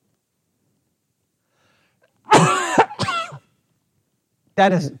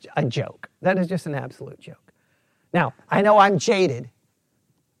 That is a joke. That is just an absolute joke. Now, I know I'm jaded,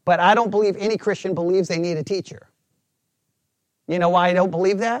 but I don't believe any Christian believes they need a teacher. You know why I don't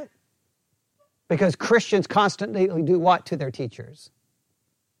believe that? Because Christians constantly do what to their teachers?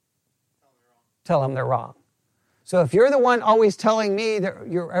 Tell them they're wrong. So if you're the one always telling me that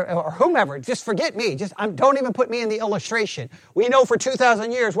or whomever, just forget me. Don't even put me in the illustration. We know for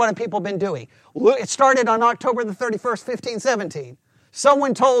 2,000 years what have people been doing. It started on October the 31st, 1517.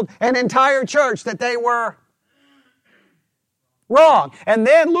 Someone told an entire church that they were wrong. And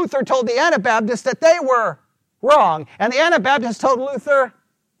then Luther told the Anabaptists that they were wrong. And the Anabaptists told Luther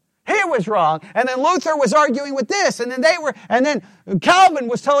he was wrong. And then Luther was arguing with this. And then Calvin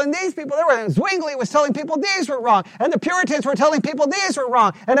was telling these people they were, and Zwingli was telling people these were wrong. And the Puritans were telling people these were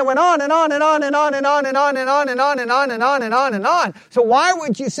wrong. And it went on and on and on and on and on and on and on and on and on and on and on and on. So why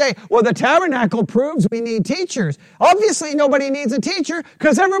would you say, well, the tabernacle proves we need teachers? Obviously nobody needs a teacher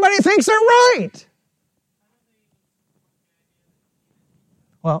because everybody thinks they're right.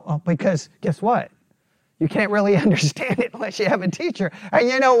 Well, because guess what? You can't really understand it unless you have a teacher. And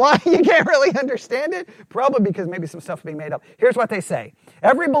you know why you can't really understand it? Probably because maybe some stuff is being made up. Here's what they say.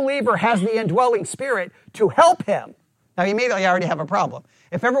 Every believer has the indwelling Spirit to help him. Now, immediately I already have a problem.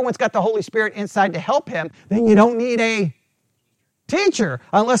 If everyone's got the Holy Spirit inside to help him, then you don't need a teacher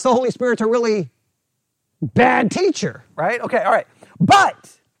unless the Holy Spirit's a really bad teacher, right? Okay, all right.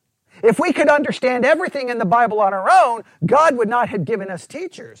 But if we could understand everything in the Bible on our own, God would not have given us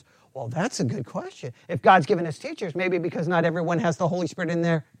teachers. Well, that's a good question. If God's given us teachers, maybe because not everyone has the Holy Spirit in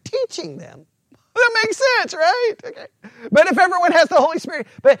there teaching them. That makes sense, right? Okay. But if everyone has the Holy Spirit,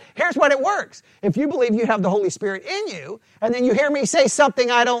 but here's what it works. If you believe you have the Holy Spirit in you, and then you hear me say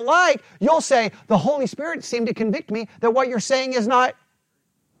something I don't like, you'll say, the Holy Spirit seemed to convict me that what you're saying is not.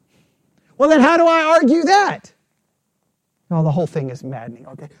 Well, then how do I argue that? No, the whole thing is maddening,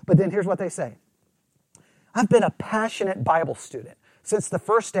 okay? But then here's what they say. I've been a passionate Bible student since the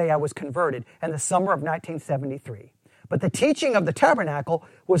first day I was converted in the summer of 1973. But the teaching of the tabernacle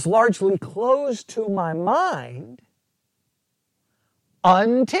was largely closed to my mind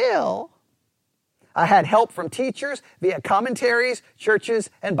until I had help from teachers via commentaries,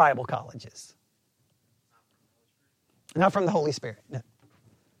 churches, and Bible colleges. Not from the Holy Spirit, no.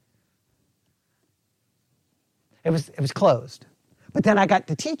 It was closed. But then I got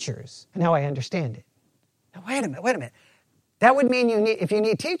the teachers, and now I understand it. Now, wait a minute. That would mean if you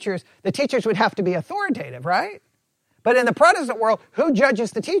need teachers, the teachers would have to be authoritative, right? But in the Protestant world, who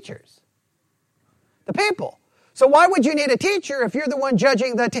judges the teachers? The people. So why would you need a teacher if you're the one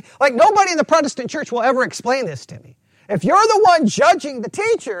judging like nobody in the Protestant church will ever explain this to me. If you're the one judging the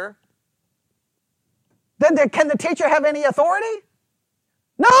teacher, then can the teacher have any authority?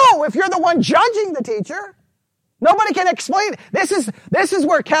 No, if you're the one judging the teacher. Nobody can explain it. This is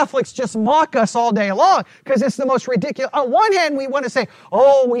where Catholics just mock us all day long because it's the most ridiculous. On one hand, we want to say,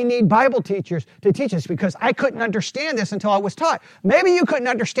 oh, we need Bible teachers to teach us because I couldn't understand this until I was taught. Maybe you couldn't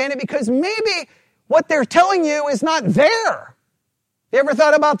understand it because maybe what they're telling you is not there. You ever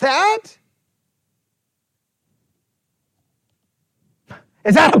thought about that?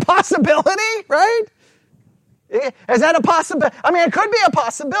 Is that a possibility, right? Is that a possibility? I mean, it could be a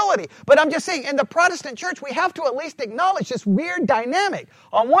possibility, but I'm just saying in the Protestant church, we have to at least acknowledge this weird dynamic.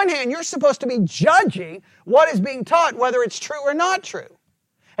 On one hand, you're supposed to be judging what is being taught, whether it's true or not true.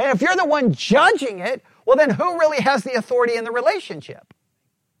 And if you're the one judging it, well, then who really has the authority in the relationship?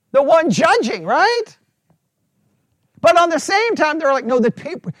 The one judging, right? But on the same time, they're like, no, the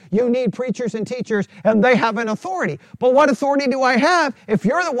people, you need preachers and teachers, and they have an authority. But what authority do I have if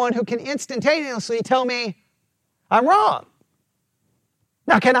you're the one who can instantaneously tell me I'm wrong?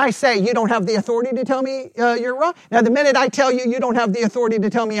 Now, can I say you don't have the authority to tell me you're wrong? Now, the minute I tell you you don't have the authority to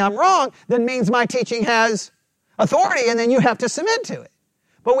tell me I'm wrong, then means my teaching has authority, and then you have to submit to it.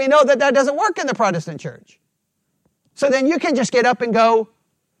 But we know that that doesn't work in the Protestant church. So then you can just get up and go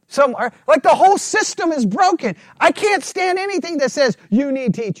somewhere. Like the whole system is broken. I can't stand anything that says you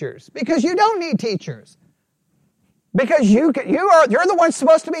need teachers, because you don't need teachers. Because you're the one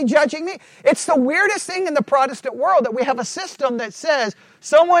supposed to be judging me. It's the weirdest thing in the Protestant world that we have a system that says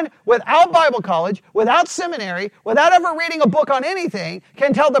someone without Bible college, without seminary, without ever reading a book on anything,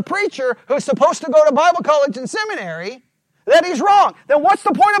 can tell the preacher who's supposed to go to Bible college and seminary that he's wrong. Then what's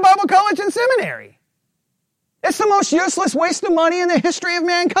the point of Bible college and seminary? It's the most useless waste of money in the history of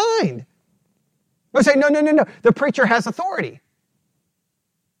mankind. They say, no. The preacher has authority.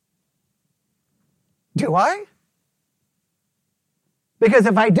 Do I? Because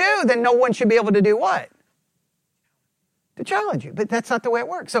if I do, then no one should be able to do what? To challenge you. But that's not the way it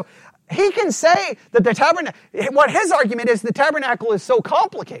works. So he can say that the tabernacle, what his argument is, the tabernacle is so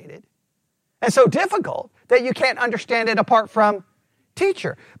complicated and so difficult that you can't understand it apart from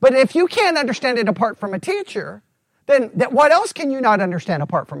teacher. But if you can't understand it apart from a teacher, then what else can you not understand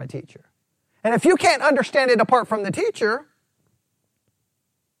apart from a teacher? And if you can't understand it apart from the teacher,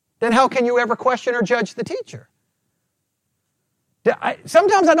 then how can you ever question or judge the teacher?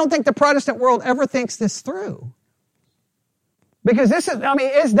 Sometimes I don't think the Protestant world ever thinks this through. Because this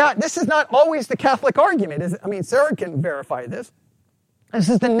is not always the Catholic argument. Sarah can verify this. This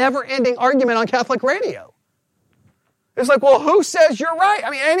is the never-ending argument on Catholic radio. It's like, well, who says you're right?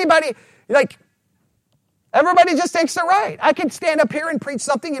 Everybody just thinks they're right. I can stand up here and preach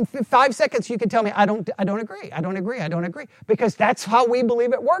something in 5 seconds. You can tell me, I don't agree. Because that's how we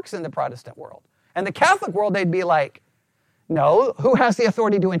believe it works in the Protestant world. And the Catholic world, they'd be like, no, who has the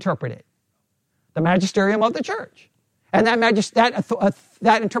authority to interpret it? The magisterium of the church. And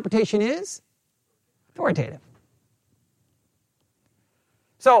that interpretation is authoritative.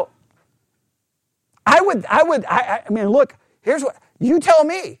 So, look, here's what, you tell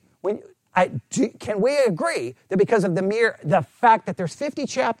me. Can we agree that because of the fact that there's 50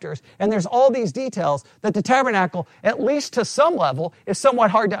 chapters and there's all these details, that the tabernacle, at least to some level, is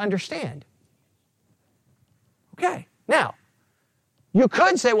somewhat hard to understand? Okay. Now, you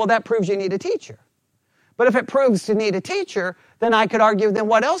could say, well, that proves you need a teacher. But if it proves to need a teacher, then I could argue, then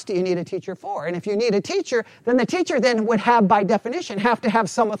what else do you need a teacher for? And if you need a teacher, then the teacher then would have, by definition, have to have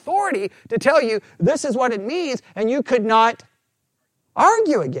some authority to tell you this is what it means, and you could not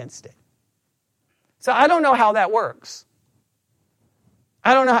argue against it. So I don't know how that works.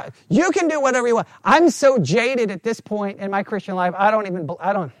 I don't know. You can do whatever you want. I'm so jaded at this point in my Christian life, I don't even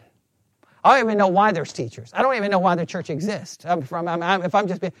know why there's teachers. I don't even know why the church exists. From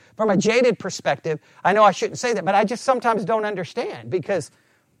a jaded perspective, I know I shouldn't say that, but I just sometimes don't understand, because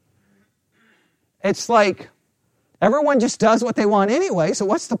it's like everyone just does what they want anyway, so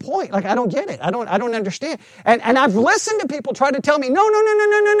what's the point? Like, I don't get it. I don't understand. And I've listened to people try to tell me, no,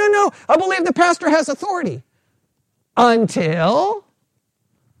 I believe the pastor has authority. Until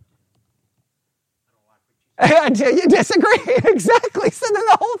you disagree. Exactly. So then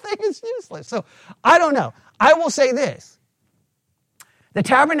the whole thing is useless. So I don't know. I will say this. The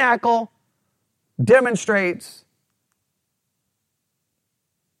tabernacle demonstrates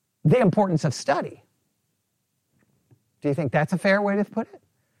the importance of study. Do you think that's a fair way to put it?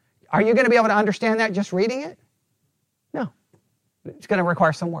 Are you going to be able to understand that just reading it? No. It's going to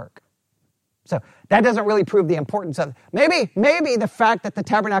require some work. So that doesn't really prove the importance of it. Maybe the fact that the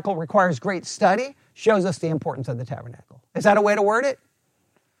tabernacle requires great study shows us the importance of the tabernacle. Is that a way to word it?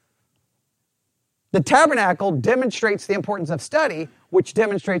 The tabernacle demonstrates the importance of study, which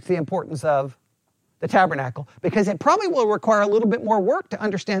demonstrates the importance of the tabernacle, because it probably will require a little bit more work to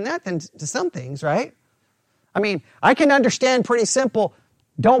understand that than to some things, right? I mean, I can understand pretty simple,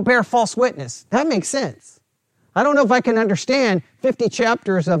 don't bear false witness. That makes sense. I don't know if I can understand 50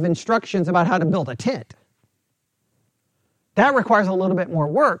 chapters of instructions about how to build a tent. That requires a little bit more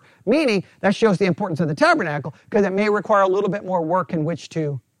work, meaning that shows the importance of the tabernacle, because it may require a little bit more work in which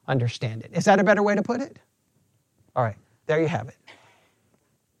to understand it. Is that a better way to put it? All right, there you have it.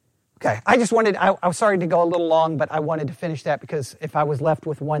 Okay, I'm sorry to go a little long, but I wanted to finish that, because if I was left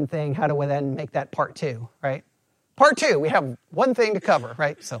with one thing, how do we then make that part two, right? Part two, we have one thing to cover,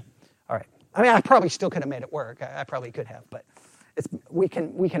 right? So, all right. I mean, I probably still could have made it work. I probably could have, but we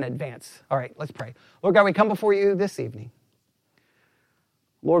can advance. All right, let's pray. Lord God, we come before you this evening.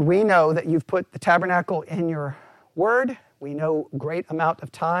 Lord, we know that you've put the tabernacle in your word. We know a great amount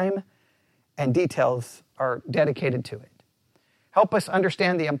of time and details are dedicated to it. Help us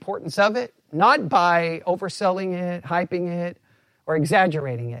understand the importance of it, not by overselling it, hyping it, or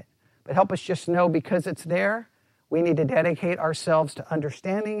exaggerating it, but help us just know because it's there, we need to dedicate ourselves to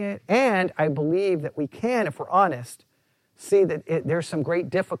understanding it. And I believe that we can, if we're honest, see that there's some great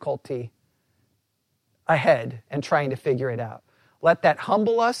difficulty ahead in trying to figure it out. Let that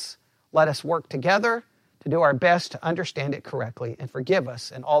humble us. Let us work together to do our best to understand it correctly, and forgive us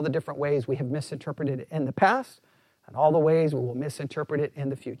in all the different ways we have misinterpreted it in the past and all the ways we will misinterpret it in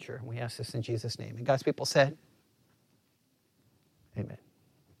the future. And we ask this in Jesus' name. And God's people said, amen.